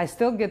 I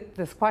still get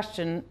this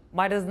question,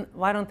 why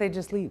don't they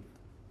just leave?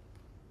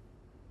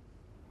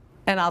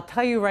 And I'll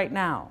tell you right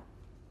now,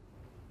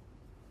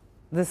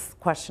 this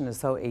question is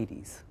so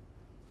 80s.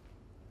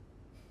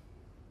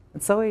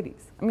 It's so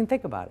 80s. I mean,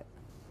 think about it.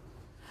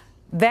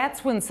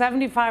 That's when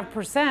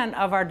 75%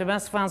 of our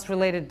domestic violence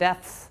related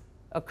deaths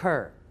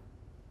occur,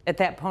 at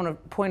that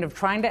point of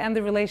trying to end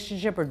the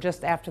relationship or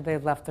just after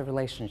they've left the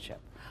relationship.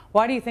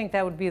 Why do you think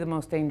that would be the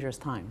most dangerous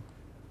time?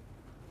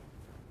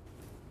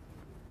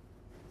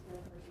 The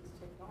other person's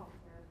ticked off.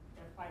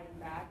 They're fighting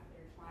back.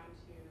 They're trying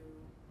to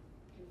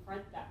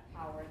confront that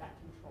power, that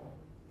control.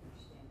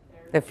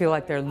 They feel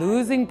like they're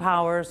losing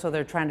power, so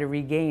they're trying to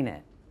regain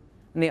it.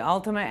 And the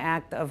ultimate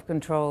act of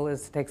control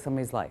is to take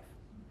somebody's life.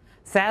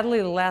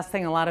 Sadly, the last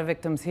thing a lot of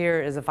victims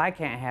hear is, if I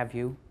can't have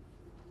you,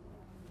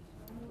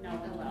 No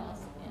one else.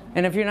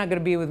 and if you're not going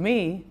to be with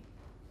me.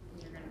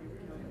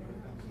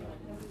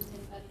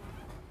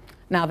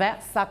 Now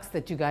that sucks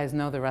that you guys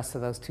know the rest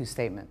of those 2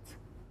 statements.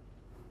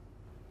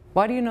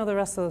 Why do you know the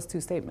rest of those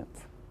 2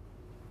 statements?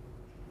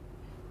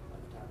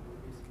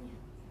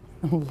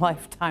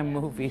 Lifetime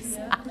movies.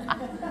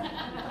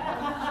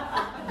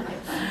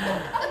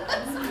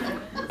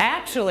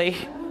 Actually,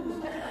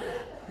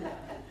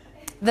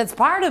 that's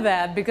part of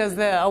that, because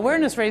the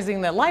awareness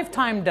raising that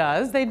Lifetime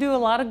does, they do a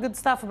lot of good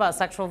stuff about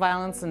sexual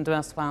violence and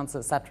domestic violence,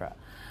 etc.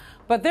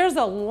 But there's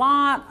a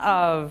lot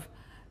of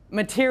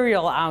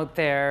material out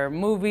there,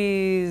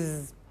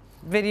 movies,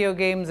 video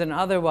games and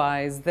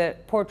otherwise,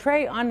 that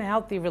portray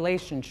unhealthy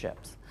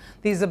relationships.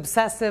 These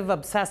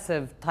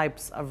obsessive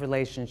types of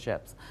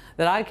relationships.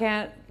 That I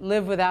can't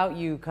live without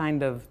you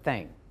kind of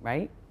thing,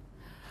 right?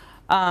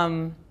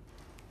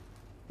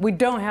 We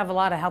don't have a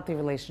lot of healthy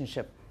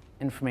relationship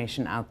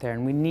information out there,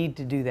 and we need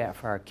to do that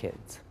for our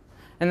kids.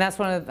 And that's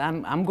one of the,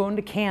 I'm going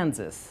to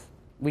Kansas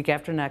week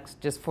after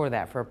next just for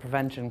that, for a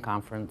prevention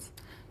conference,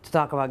 to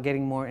talk about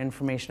getting more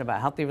information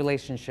about healthy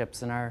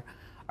relationships in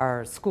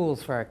our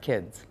schools for our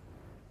kids.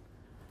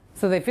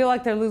 So they feel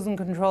like they're losing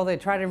control, they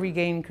try to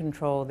regain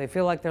control, they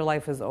feel like their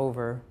life is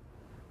over.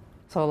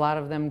 So a lot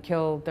of them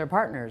kill their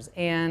partners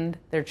and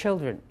their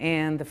children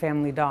and the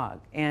family dog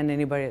and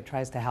anybody that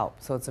tries to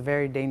help. So it's a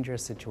very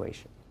dangerous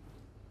situation.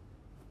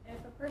 If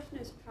a person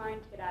is trying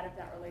to get out of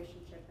that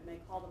relationship and they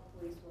call the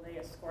police, will they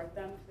escort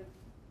them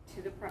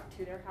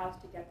to their house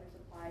to get their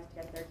supplies, to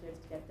get their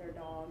kids, to get their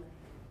dog,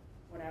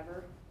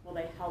 whatever? Will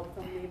they help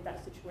them leave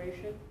that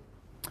situation?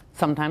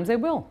 Sometimes they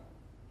will,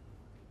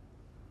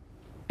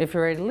 if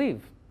you're ready to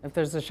leave, if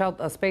there's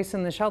a space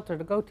in the shelter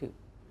to go to,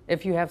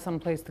 if you have some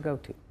place to go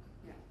to.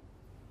 Yeah.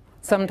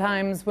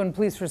 Sometimes when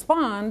police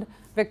respond,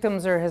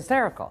 victims are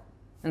hysterical,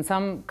 and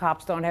some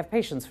cops don't have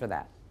patience for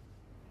that.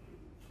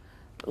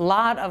 A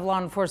lot of law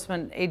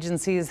enforcement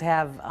agencies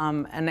have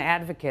an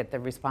advocate that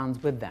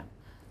responds with them.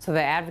 So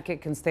the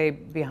advocate can stay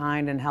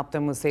behind and help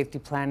them with safety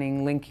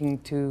planning, linking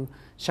to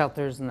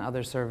shelters and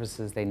other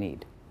services they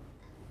need.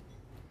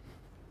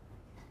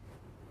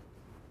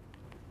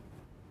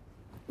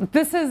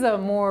 This is a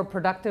more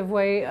productive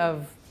way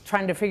of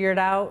trying to figure it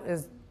out,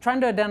 is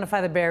trying to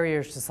identify the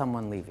barriers to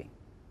someone leaving.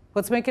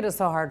 What's making it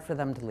so hard for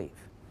them to leave?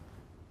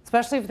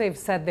 Especially if they've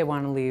said they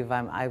want to leave,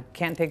 I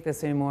can't take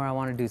this anymore, I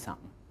want to do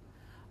something.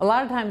 A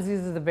lot of times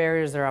these are the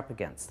barriers they're up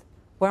against.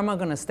 Where am I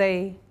going to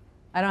stay?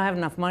 I don't have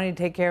enough money to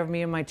take care of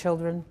me and my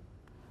children.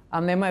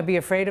 They might be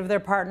afraid of their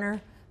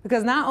partner,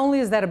 because not only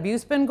has that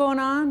abuse been going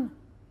on,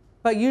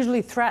 but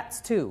usually threats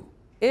too.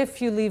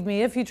 If you leave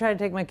me, if you try to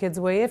take my kids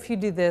away, if you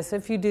do this,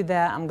 if you do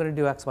that, I'm going to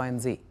do X, Y,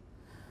 and Z.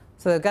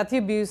 So they've got the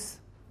abuse,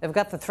 they've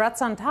got the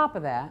threats on top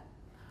of that,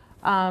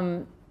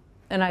 and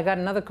I got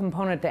another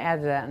component to add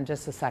to that in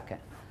just a second.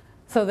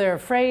 So they're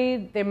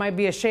afraid, they might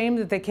be ashamed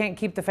that they can't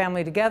keep the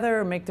family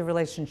together or make the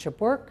relationship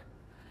work.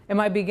 It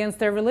might be against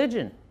their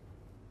religion.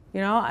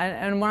 You know,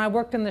 and when I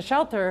worked in the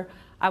shelter,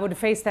 I would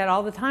face that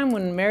all the time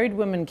when married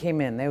women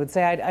came in. They would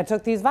say, I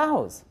took these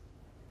vows.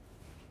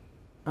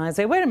 And I'd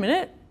say, wait a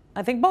minute,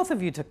 I think both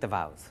of you took the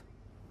vows,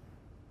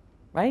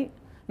 right?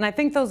 And I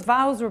think those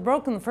vows were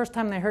broken the first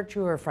time they hurt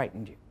you or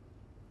frightened you,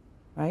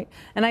 right?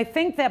 And I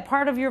think that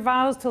part of your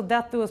vows till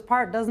death do us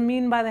part doesn't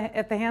mean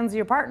at the hands of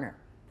your partner.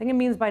 I think it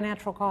means by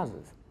natural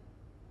causes.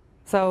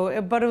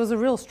 So, but it was a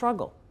real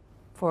struggle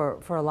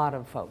for a lot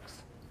of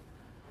folks.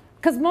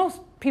 Because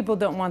most people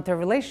don't want their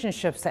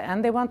relationships to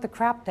end. They want the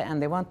crap to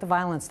end. They want the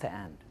violence to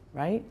end,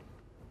 right?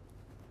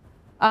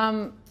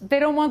 They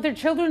don't want their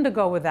children to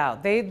go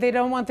without. They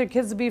don't want their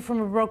kids to be from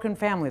a broken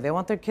family. They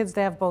want their kids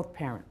to have both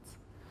parents.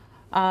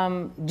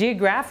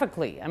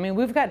 Geographically, I mean,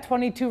 we've got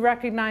 22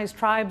 recognized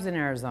tribes in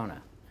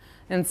Arizona.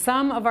 And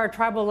some of our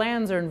tribal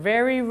lands are in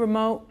very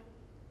remote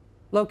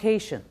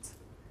locations.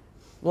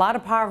 A lot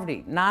of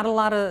poverty, not a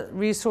lot of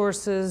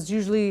resources,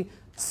 usually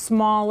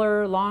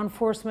smaller law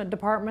enforcement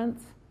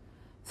departments.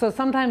 So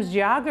sometimes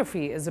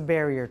geography is a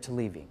barrier to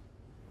leaving,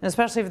 and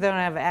especially if they don't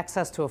have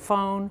access to a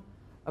phone,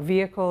 a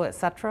vehicle,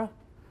 etc.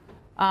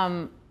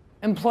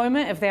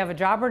 Employment, if they have a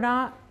job or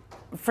not.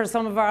 For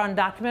some of our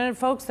undocumented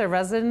folks, their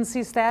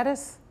residency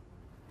status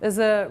is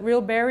a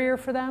real barrier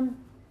for them.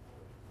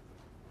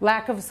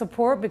 Lack of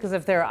support, because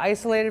if they're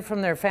isolated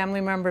from their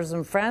family members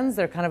and friends,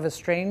 they're kind of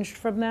estranged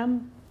from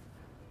them.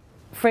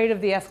 Afraid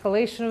of the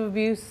escalation of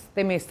abuse,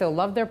 they may still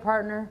love their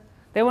partner.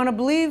 They want to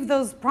believe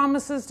those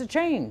promises to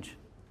change.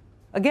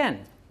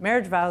 Again,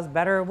 marriage vows,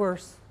 better or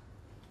worse,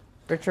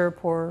 richer or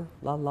poorer,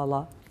 la, la,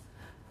 la.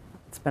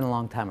 It's been a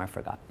long time, I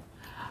forgot.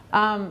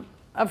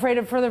 Afraid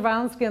of further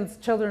violence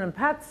against children and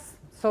pets,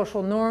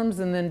 social norms,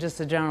 and then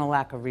just a general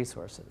lack of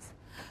resources.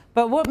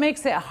 But what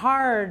makes it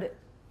hard,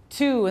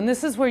 too, and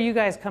this is where you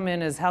guys come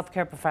in as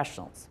healthcare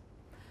professionals.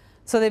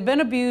 So they've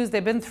been abused,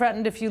 they've been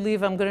threatened, if you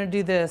leave, I'm going to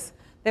do this.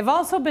 They've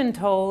also been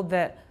told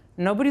that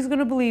nobody's going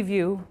to believe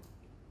you,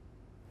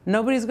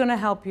 nobody's going to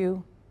help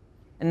you,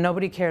 and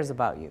nobody cares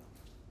about you.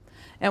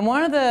 And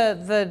one of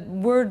the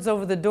words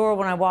over the door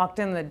when I walked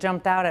in that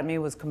jumped out at me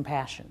was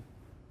compassion.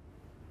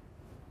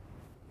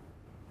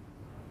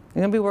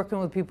 You're going to be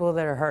working with people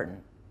that are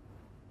hurting.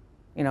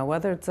 You know,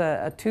 whether it's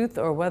a tooth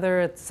or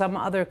whether it's some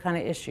other kind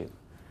of issue.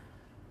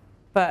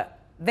 But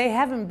they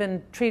haven't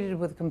been treated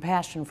with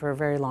compassion for a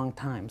very long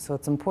time, so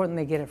it's important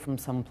they get it from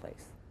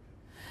someplace.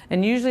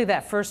 And usually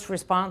that first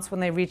response when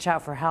they reach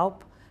out for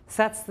help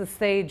sets the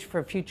stage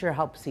for future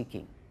help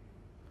seeking.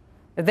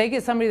 If they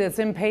get somebody that's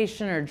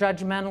impatient or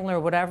judgmental or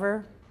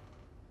whatever.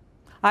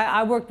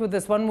 I worked with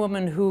this one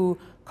woman who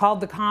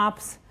called the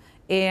cops,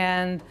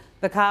 and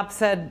the cops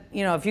said,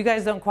 you know, if you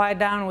guys don't quiet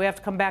down and we have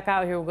to come back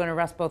out here, we're going to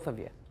arrest both of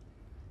you.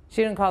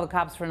 She didn't call the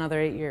cops for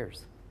another 8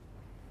 years.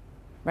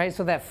 right?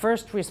 So that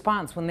first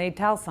response when they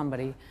tell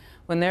somebody,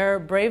 when they're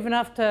brave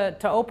enough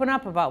to open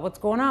up about what's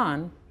going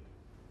on,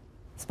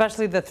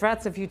 especially the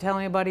threats, if you tell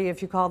anybody,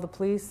 if you call the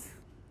police,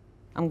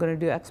 I'm going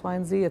to do X, Y,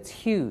 and Z, it's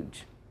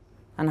huge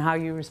on how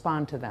you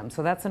respond to them.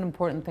 So that's an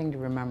important thing to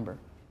remember.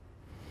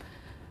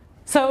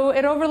 So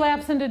it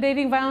overlaps into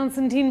dating violence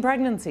and teen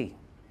pregnancy,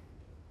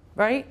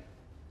 right?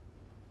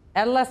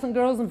 Adolescent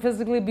girls in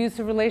physically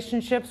abusive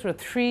relationships were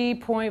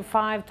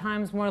 3.5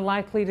 times more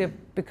likely to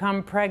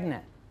become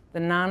pregnant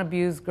than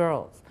non-abused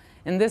girls.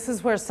 And this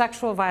is where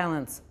sexual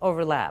violence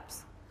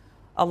overlaps.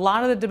 A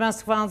lot of the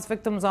domestic violence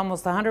victims,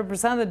 almost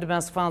 100% of the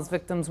domestic violence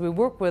victims we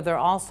work with are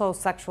also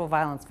sexual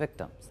violence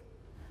victims.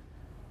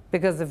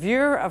 Because if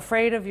you're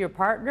afraid of your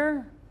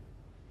partner,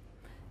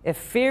 if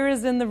fear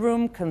is in the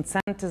room,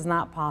 consent is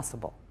not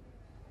possible.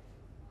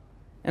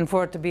 And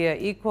for it to be an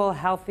equal,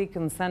 healthy,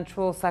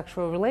 consensual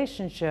sexual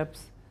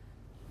relationships,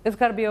 it's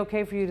got to be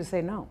okay for you to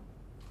say no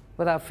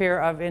without fear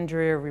of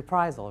injury or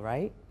reprisal,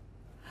 right?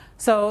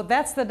 So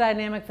that's the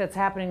dynamic that's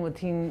happening with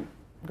teen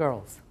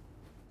girls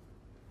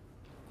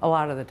a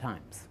lot of the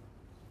times.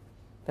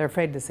 They're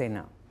afraid to say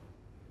no.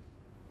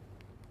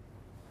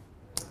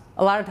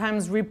 A lot of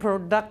times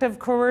reproductive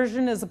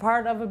coercion is a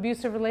part of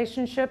abusive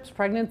relationships,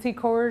 pregnancy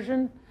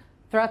coercion.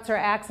 Threats or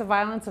acts of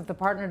violence if the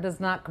partner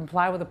does not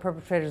comply with the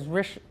perpetrator's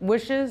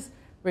wishes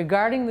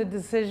regarding the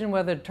decision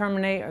whether to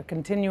terminate or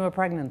continue a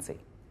pregnancy.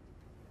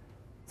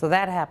 So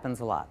that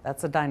happens a lot.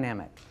 That's a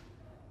dynamic.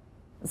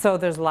 So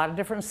there's a lot of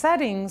different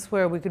settings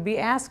where we could be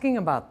asking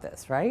about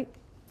this, right?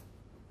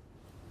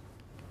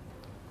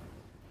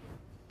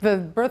 The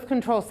birth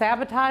control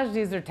sabotage,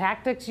 these are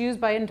tactics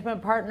used by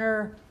intimate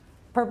partner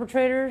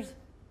perpetrators.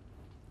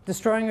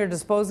 Destroying or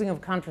disposing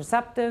of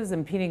contraceptives,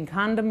 impeding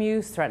condom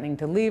use, threatening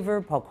to leave her,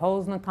 poke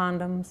holes in the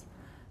condoms,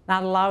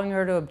 not allowing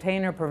her to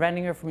obtain or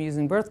preventing her from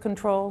using birth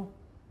control,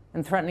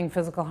 and threatening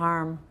physical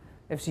harm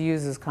if she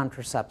uses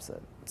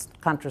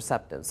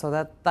contraceptives. So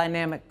that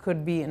dynamic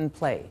could be in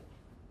play.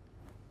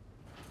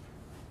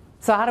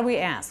 So how do we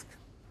ask?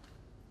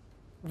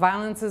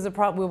 Violence is a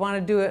problem. We want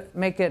to do it,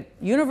 make it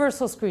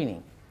universal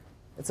screening.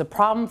 It's a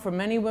problem for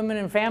many women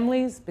and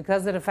families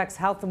because it affects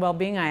health and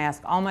well-being. I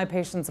ask all my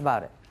patients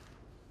about it.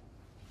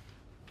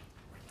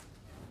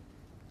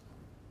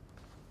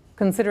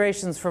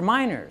 Considerations for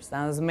minors.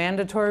 Now, there's a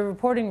mandatory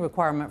reporting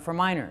requirement for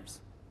minors,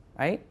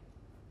 right?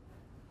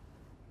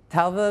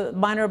 Tell the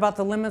minor about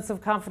the limits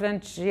of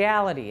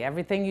confidentiality.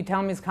 Everything you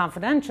tell me is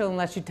confidential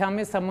unless you tell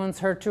me someone's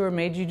hurt you or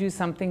made you do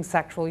something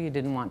sexual you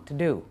didn't want to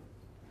do.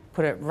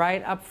 Put it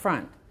right up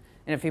front.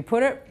 And if you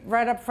put it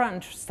right up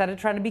front instead of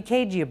trying to be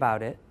cagey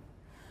about it,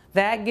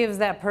 that gives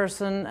that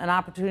person an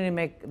opportunity to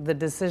make the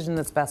decision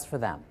that's best for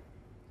them.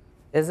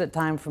 Is it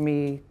time for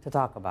me to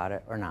talk about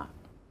it or not?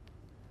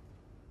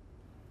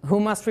 Who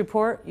must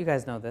report? You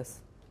guys know this.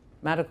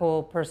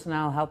 Medical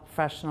personnel, health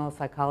professional,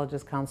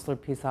 psychologist, counselor,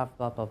 peace officer,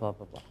 blah, blah, blah,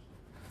 blah, blah.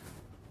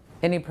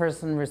 Any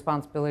person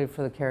responsibility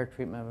for the care or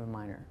treatment of a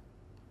minor.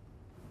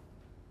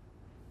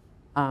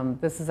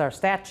 This is our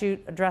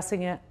statute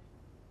addressing it.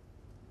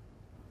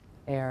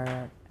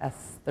 ARS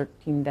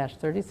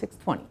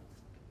 13-3620.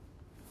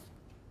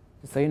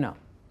 Just so you know.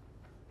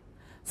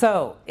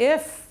 So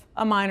if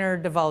a minor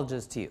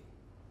divulges to you,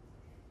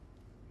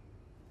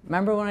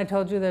 remember when I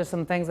told you there's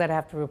some things I'd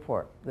have to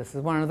report? This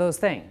is one of those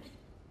things.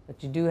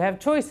 But you do have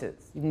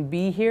choices. You can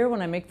be here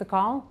when I make the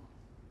call,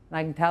 and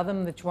I can tell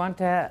them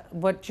that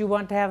what you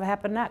want to have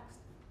happen next.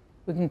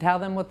 We can tell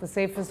them what the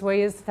safest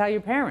way is to tell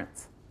your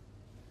parents.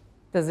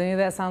 Does any of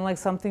that sound like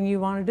something you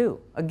want to do?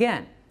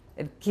 Again,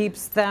 it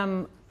keeps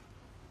them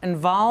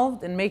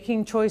involved in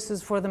making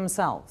choices for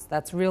themselves.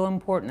 That's real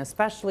important,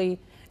 especially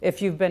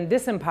if you've been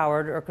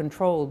disempowered or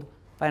controlled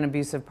by an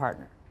abusive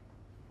partner.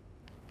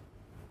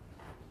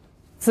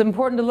 It's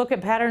important to look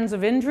at patterns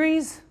of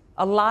injuries.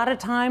 A lot of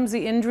times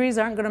the injuries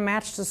aren't going to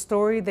match the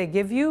story they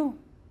give you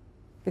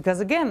because,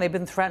 again, they've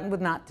been threatened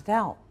with not to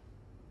tell,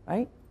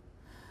 right?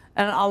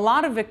 And a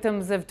lot of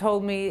victims have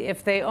told me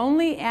if they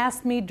only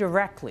asked me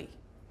directly,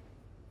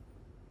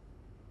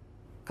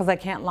 because I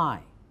can't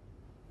lie,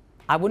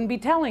 I wouldn't be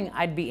telling,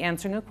 I'd be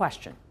answering a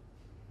question.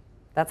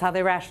 That's how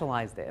they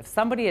rationalized it. If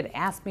somebody had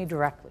asked me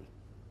directly.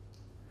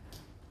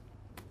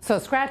 So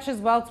scratches,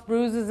 welts,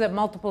 bruises at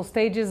multiple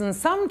stages, and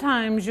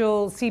sometimes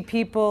you'll see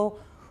people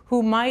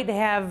who might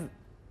have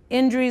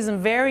injuries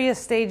in various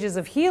stages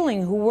of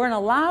healing who weren't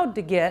allowed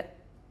to get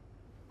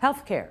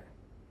health care.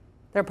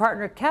 Their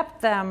partner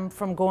kept them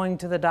from going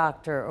to the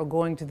doctor or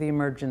going to the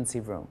emergency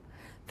room.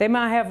 They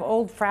might have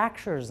old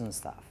fractures and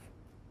stuff.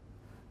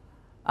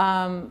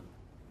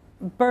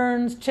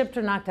 Burns, chipped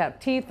or knocked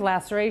out teeth,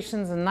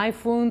 lacerations, and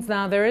knife wounds.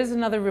 Now, there is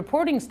another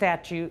reporting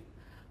statute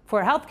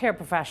for healthcare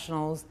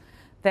professionals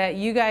that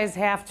you guys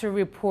have to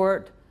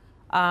report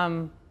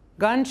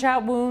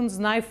gunshot wounds,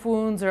 knife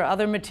wounds, or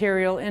other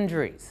material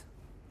injuries.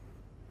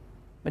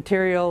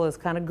 Material is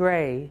kind of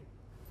gray,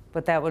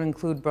 but that would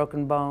include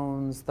broken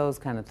bones, those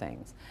kind of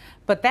things.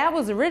 But that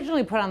was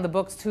originally put on the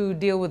books to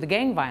deal with the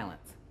gang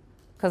violence.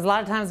 Because a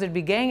lot of times there'd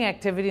be gang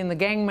activity and the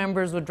gang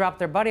members would drop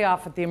their buddy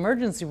off at the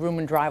emergency room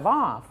and drive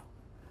off.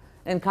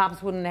 and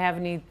cops wouldn't have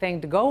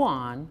anything to go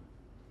on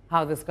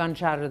how this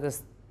gunshot or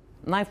this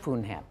knife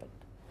wound happened.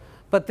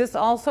 But this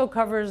also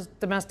covers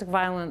domestic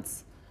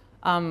violence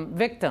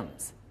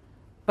victims.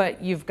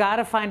 But you've got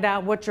to find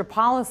out what your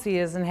policy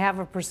is and have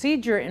a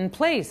procedure in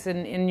place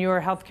in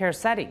your healthcare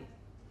setting.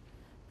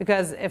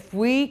 Because if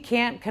we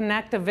can't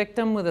connect a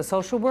victim with a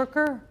social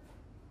worker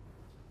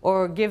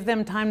or give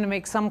them time to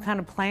make some kind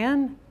of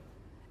plan,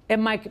 it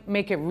might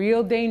make it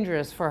real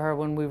dangerous for her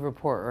when we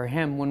report, or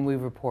him when we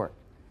report,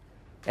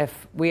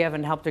 if we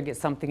haven't helped her get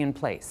something in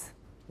place.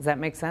 Does that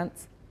make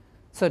sense?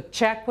 So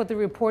check what the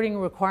reporting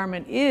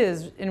requirement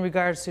is in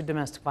regards to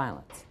domestic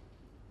violence.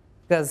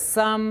 Because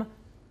some,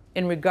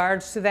 in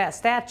regards to that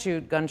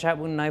statute, gunshot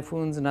wound, knife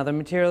wounds, and other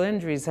material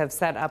injuries, have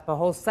set up a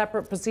whole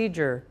separate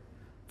procedure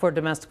for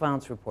domestic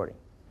violence reporting.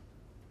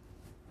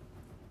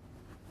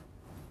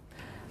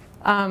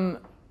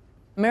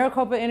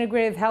 Maricopa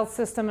Integrated Health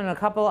System and a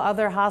couple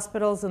other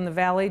hospitals in the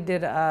Valley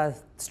did a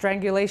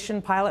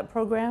strangulation pilot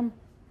program.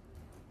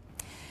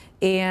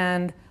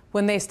 And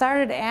when they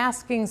started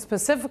asking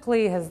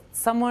specifically, has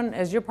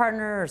your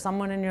partner or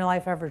someone in your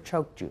life ever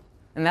choked you?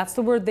 And that's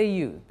the word they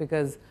use,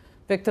 because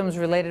victims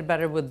related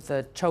better with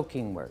the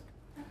choking word.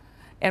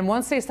 And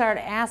once they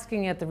started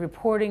asking it, the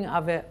reporting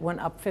of it went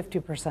up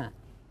 50%.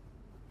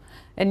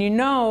 And you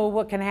know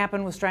what can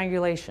happen with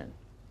strangulation.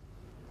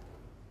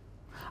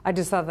 I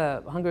just saw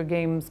the Hunger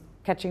Games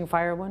Catching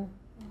Fire one,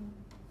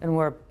 and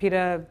where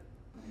PETA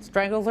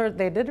strangled her.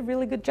 They did a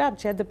really good job.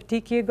 She had the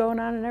petechia going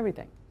on and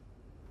everything.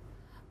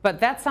 But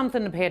that's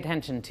something to pay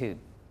attention to.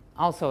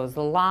 Also, is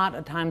a lot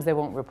of times they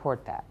won't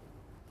report that.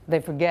 They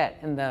forget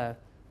in the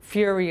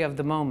fury of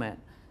the moment.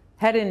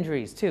 Head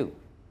injuries, too.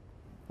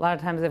 A lot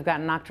of times they've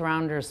gotten knocked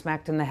around or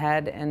smacked in the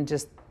head and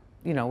just,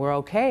 we're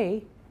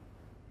okay.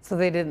 So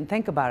they didn't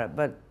think about it,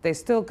 but they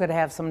still could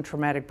have some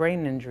traumatic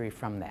brain injury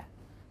from that.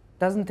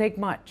 Doesn't take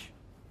much.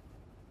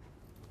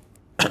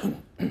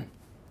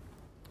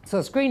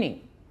 So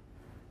screening.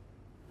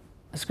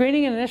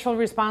 Screening and initial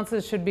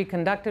responses should be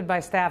conducted by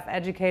staff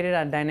educated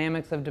on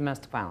dynamics of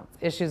domestic violence,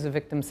 issues of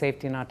victim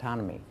safety and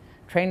autonomy,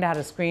 trained how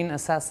to screen,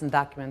 assess, and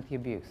document the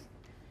abuse,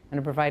 and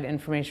to provide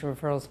information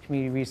referrals to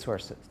community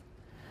resources.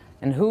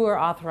 And who are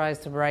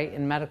authorized to write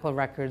in medical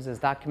records, as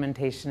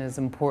documentation is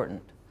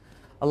important.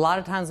 A lot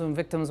of times when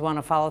victims want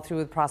to follow through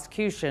with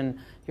prosecution,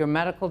 your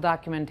medical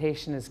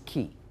documentation is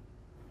key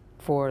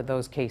for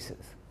those cases.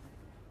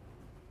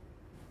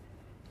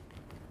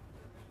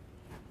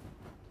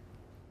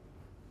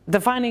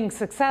 Defining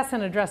success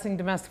in addressing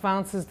domestic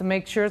violence is to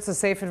make sure it's a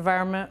safe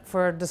environment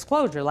for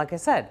disclosure. Like I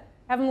said,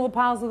 having little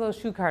piles of those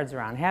shoe cards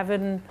around,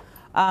 having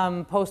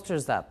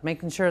posters up,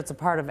 making sure it's a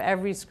part of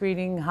every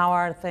screening. How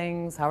are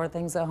things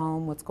at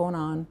home, what's going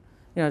on?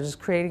 Just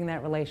creating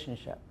that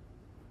relationship.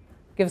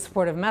 Give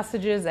supportive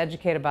messages,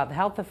 educate about the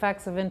health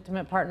effects of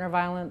intimate partner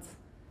violence,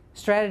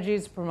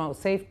 strategies to promote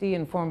safety,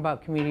 inform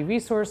about community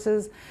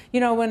resources.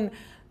 When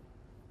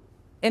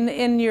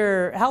in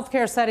your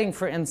healthcare setting,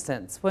 for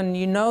instance, when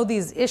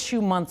these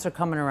issue months are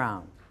coming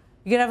around,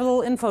 you could have a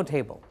little info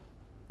table.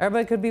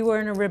 Everybody could be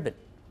wearing a ribbon.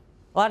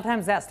 A lot of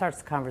times that starts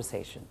the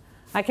conversation.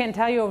 I can't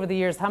tell you over the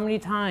years how many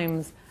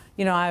times,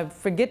 I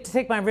forget to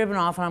take my ribbon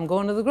off and I'm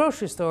going to the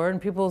grocery store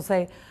and people will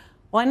say,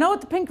 well, I know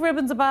what the pink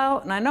ribbon's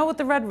about and I know what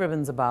the red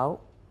ribbon's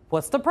about.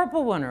 What's the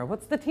purple one, or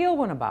what's the teal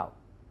one about?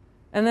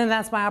 And then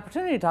that's my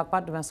opportunity to talk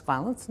about domestic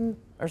violence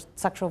or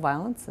sexual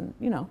violence, and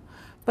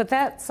But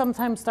that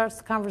sometimes starts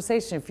the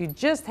conversation. If you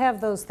just have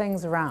those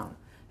things around,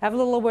 have a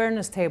little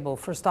awareness table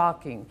for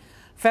stalking.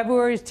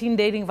 February's Teen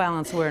Dating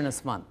Violence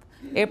Awareness Month.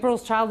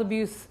 April's Child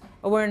Abuse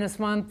Awareness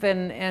Month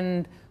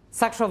and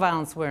Sexual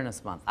Violence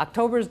Awareness Month.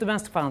 October's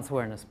Domestic Violence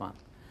Awareness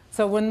Month.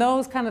 So when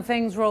those kind of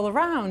things roll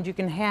around, you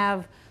can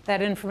have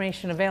that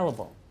information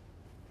available.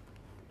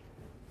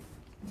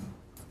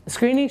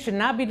 Screening should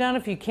not be done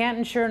if you can't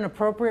ensure an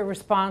appropriate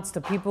response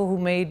to people who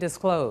may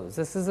disclose.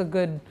 This is a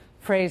good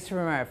phrase to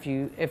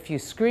remember. If you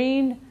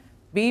screen,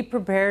 be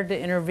prepared to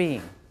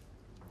intervene.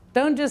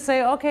 Don't just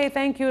say, okay,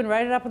 thank you, and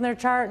write it up in their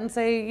chart and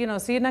say,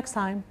 see you next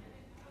time.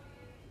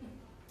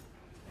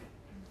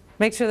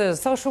 Make sure there's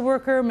a social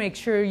worker. Make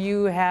sure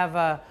you have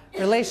a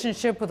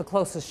relationship with the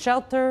closest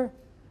shelter.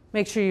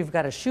 Make sure you've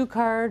got a shoe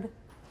card.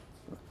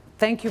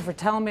 Thank you for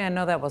telling me. I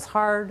know that was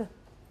hard,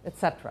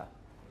 etc.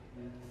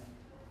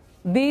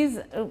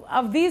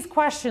 Of these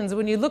questions,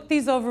 when you look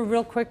these over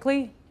real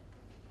quickly,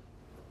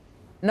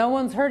 no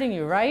one's hurting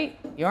you, right?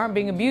 You aren't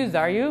being abused,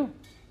 are you?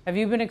 Have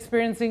you been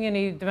experiencing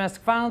any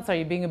domestic violence? Are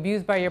you being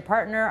abused by your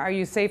partner? Are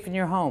you safe in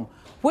your home?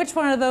 Which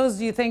one of those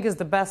do you think is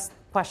the best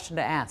question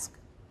to ask?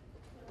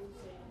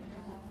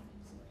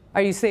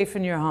 Are you safe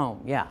in your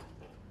home? Yeah.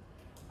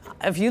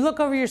 If you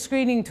look over your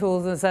screening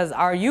tools and it says,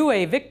 are you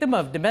a victim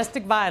of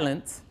domestic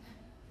violence?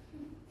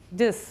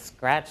 Just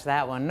scratch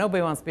that one.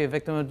 Nobody wants to be a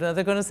victim of it.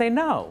 They're going to say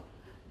no.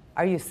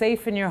 Are you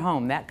safe in your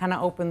home? That kind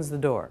of opens the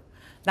door.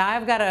 Now,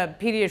 I've got a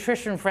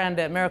pediatrician friend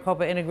at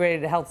Maricopa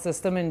Integrated Health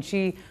System, and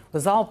she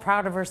was all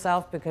proud of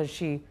herself because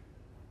do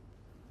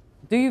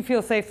you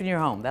feel safe in your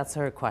home? That's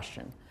her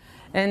question.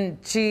 And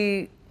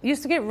she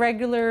used to get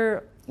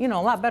regular, you know,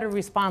 a lot better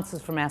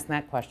responses from asking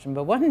that question.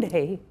 But one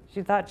day,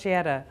 she thought she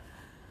had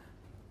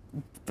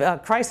a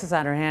crisis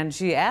on her hand.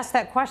 She asked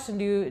that question,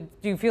 do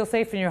you feel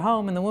safe in your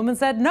home? And the woman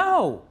said,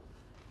 no.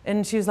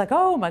 And she was like,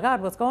 oh my God,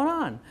 what's going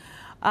on?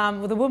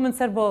 Well, the woman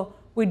said, well,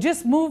 we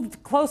just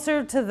moved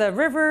closer to the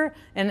river,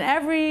 and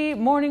every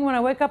morning when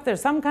I wake up,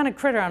 there's some kind of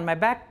critter on my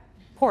back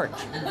porch.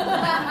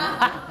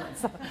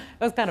 So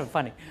it was kind of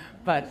funny.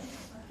 But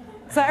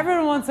so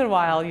every once in a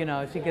while, you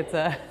know, she gets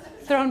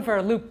thrown for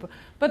a loop.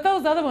 But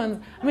those other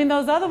ones, I mean,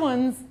 those other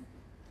ones,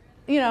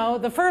 you know,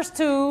 the first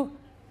two,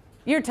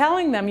 you're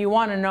telling them you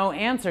want a no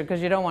answer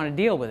because you don't want to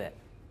deal with it,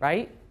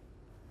 right?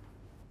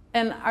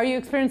 And are you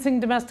experiencing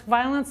domestic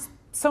violence?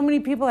 So many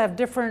people have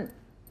different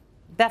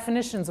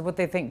definitions of what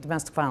they think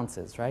domestic violence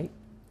is, right?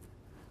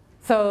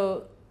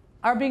 So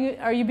are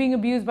you being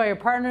abused by your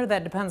partner?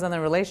 That depends on the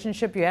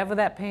relationship you have with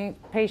that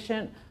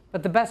patient.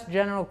 But the best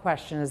general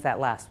question is that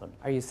last one.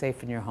 Are you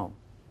safe in your home?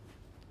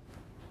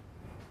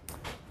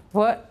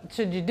 What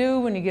should you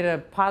do when you get a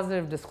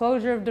positive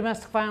disclosure of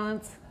domestic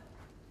violence?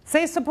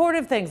 Say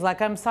supportive things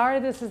like, I'm sorry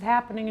this is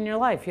happening in your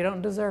life. You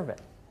don't deserve it.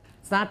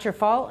 It's not your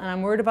fault, and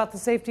I'm worried about the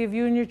safety of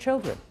you and your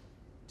children.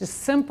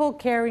 Just simple,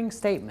 caring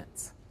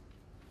statements.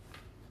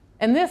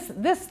 And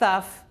this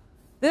stuff,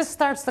 this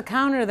starts to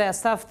counter that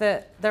stuff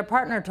that their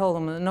partner told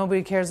them, that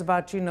nobody cares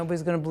about you,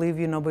 nobody's going to believe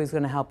you, nobody's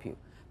going to help you.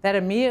 That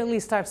immediately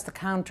starts to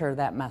counter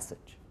that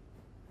message.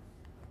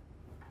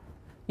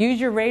 Use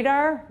your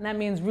radar, and that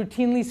means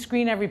routinely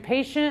screen every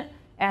patient,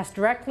 ask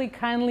directly,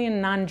 kindly,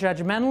 and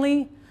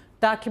non-judgmentally,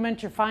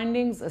 document your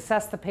findings,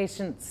 assess the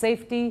patient's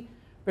safety,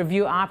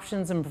 review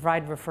options, and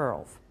provide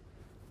referrals.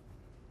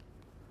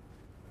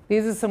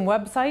 These are some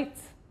websites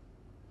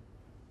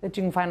that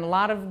you can find a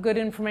lot of good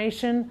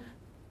information.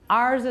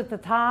 Ours at the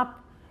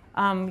top,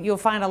 you'll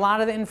find a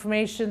lot of the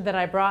information that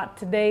I brought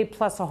today,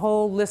 plus a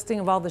whole listing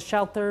of all the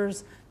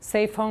shelters,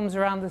 safe homes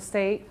around the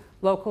state,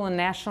 local and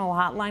national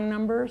hotline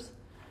numbers.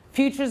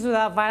 Futures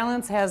Without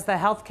Violence has the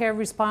healthcare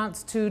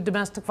response to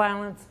domestic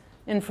violence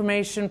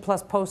information,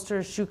 plus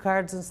posters, shoe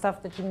cards, and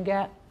stuff that you can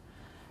get.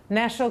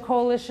 National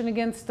Coalition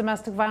Against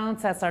Domestic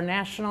Violence, that's our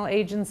national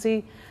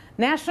agency.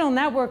 National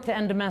Network to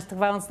End Domestic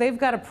Violence, they've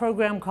got a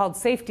program called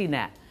Safety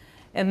Net.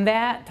 And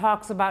that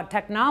talks about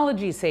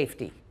technology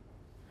safety.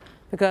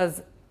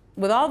 Because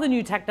with all the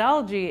new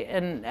technology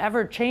and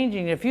ever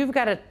changing, if you've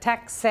got a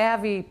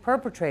tech-savvy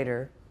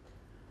perpetrator,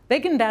 they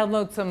can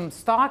download some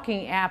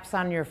stalking apps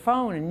on your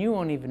phone and you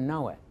won't even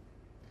know it.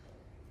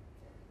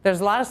 There's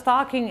a lot of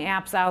stalking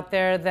apps out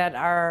there that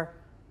are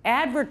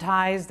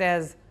advertised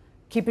as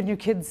keeping your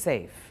kids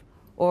safe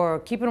or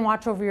keeping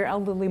watch over your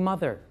elderly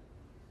mother.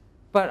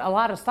 But a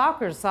lot of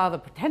stalkers saw the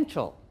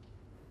potential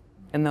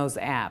in those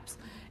apps.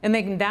 And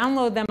they can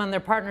download them on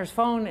their partner's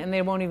phone and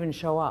they won't even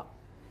show up.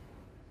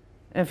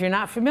 And if you're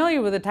not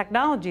familiar with the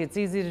technology, it's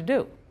easy to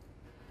do.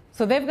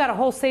 So they've got a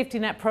whole safety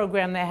net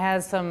program that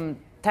has some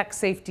tech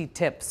safety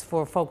tips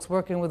for folks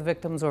working with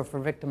victims or for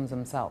victims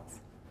themselves.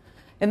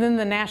 And then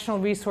the National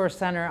Resource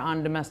Center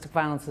on Domestic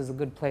Violence is a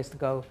good place to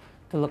go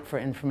to look for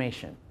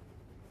information.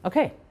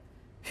 Okay.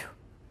 Phew.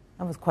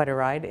 That was quite a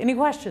ride. Any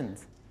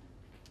questions?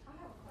 I have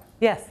a question.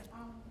 Yes.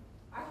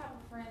 I have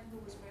a friend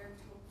who was married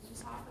to a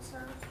police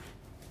officer.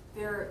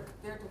 They're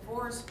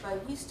divorced,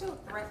 but he still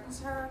threatens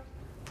her.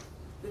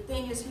 The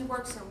thing is, he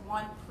works in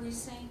one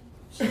precinct.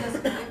 She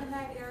doesn't live in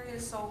that area,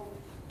 so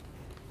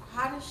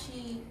how does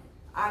she?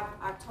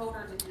 I told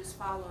her to just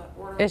file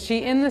an order. Is she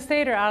in the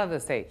state or out of the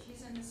state?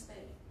 She's in the state.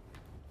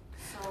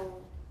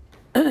 So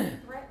he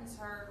threatens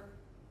her,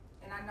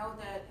 and I know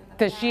that in the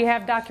Does she past-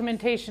 have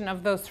documentation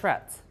of those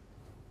threats?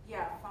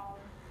 Yeah, phone.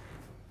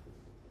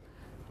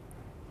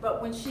 But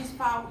when she's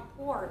filed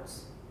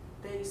reports,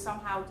 they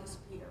somehow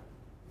disappear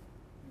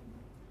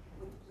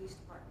with the police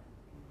department.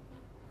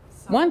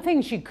 So, One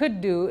thing she could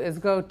do is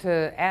go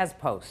to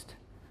ASPOST,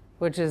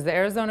 which is the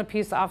Arizona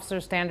Peace Officer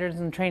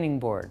Standards and Training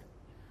Board.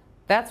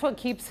 That's what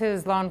keeps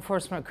his law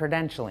enforcement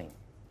credentialing.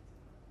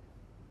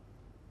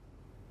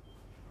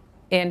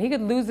 And he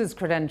could lose his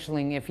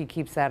credentialing if he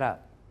keeps that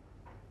up.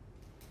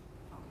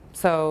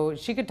 So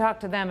she could talk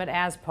to them at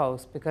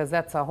ASPOST because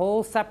that's a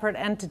whole separate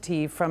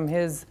entity from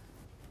his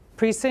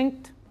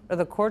precinct or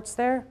the courts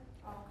there.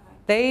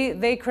 okay.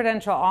 They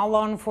credential all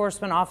law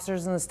enforcement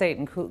officers in the state,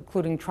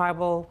 including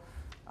tribal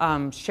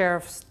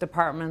sheriff's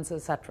departments,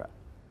 etc.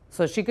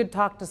 So she could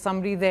talk to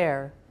somebody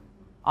there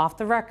off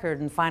the record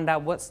and find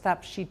out what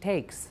steps she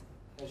takes.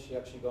 Has she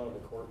actually gone to the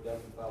court yet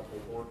and filed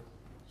paperwork?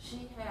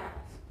 She has,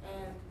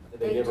 and Did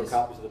they give her just,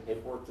 copies of the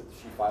paperwork that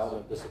she filed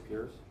and it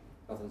disappears?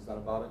 Nothing's done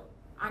about it?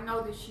 I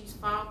know that she's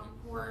filed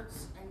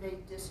reports and they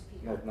disappear.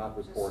 No, not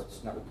Just-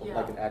 reports, not report, yeah.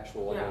 like an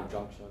actual like an Yeah.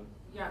 injunction,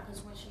 Yeah,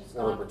 because when she's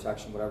order gone. of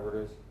protection, whatever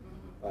it is.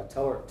 Mhm.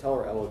 Tell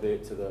her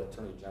elevate it to the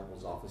Attorney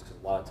General's office,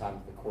 because a lot of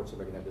times the courts are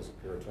making that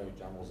disappear. Attorney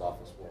General's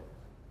office will.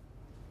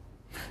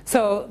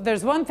 So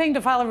there's one thing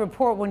to file a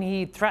report when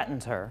he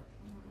threatens her,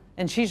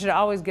 and she should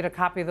always get a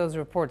copy of those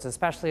reports,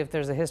 especially if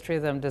there's a history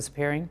of them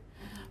disappearing.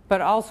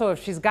 But also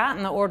if she's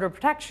gotten the order of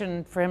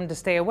protection for him to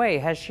stay away,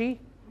 has she?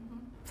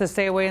 To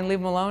stay away and leave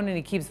him alone and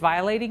he keeps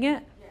violating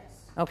it?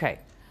 Yes. Okay.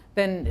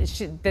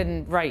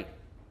 then right,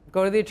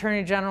 go to the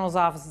Attorney General's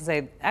office and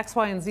say X,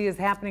 Y, and Z is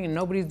happening and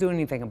nobody's doing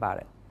anything about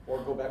it. Or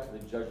go back to the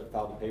judge that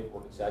filed the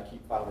paperwork and say, I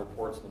keep filing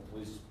reports and the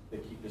police, they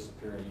keep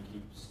disappearing, he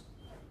keeps,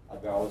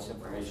 I've got all this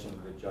information,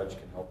 the judge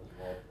can help as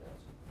well.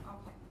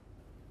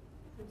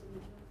 Okay.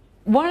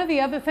 One of the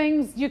other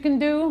things you can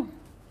do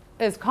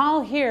is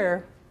call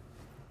here.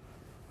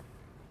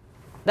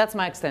 That's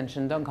my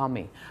extension, don't call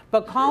me.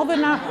 But call the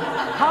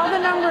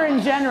number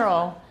in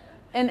general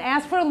and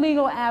ask for a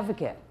legal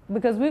advocate,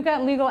 because we've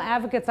got legal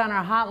advocates on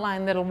our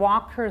hotline that'll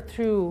walk her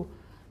through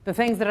the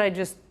things that I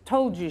just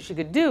told you she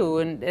could do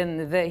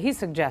and that he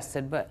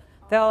suggested, but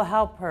they'll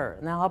help her,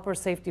 and they'll help her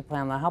safety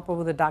plan, they'll help her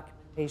with the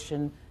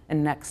documentation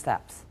and next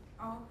steps.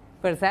 Okay.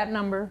 But it's that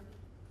number,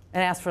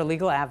 and ask for a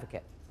legal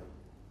advocate.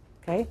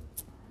 Okay?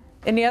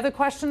 Any other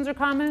questions or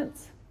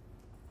comments?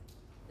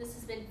 This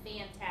has been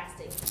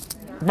fantastic.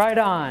 Right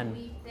on.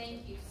 We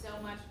thank you so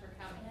much for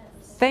coming.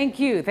 Thank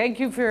you. Thank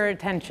you for your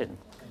attention.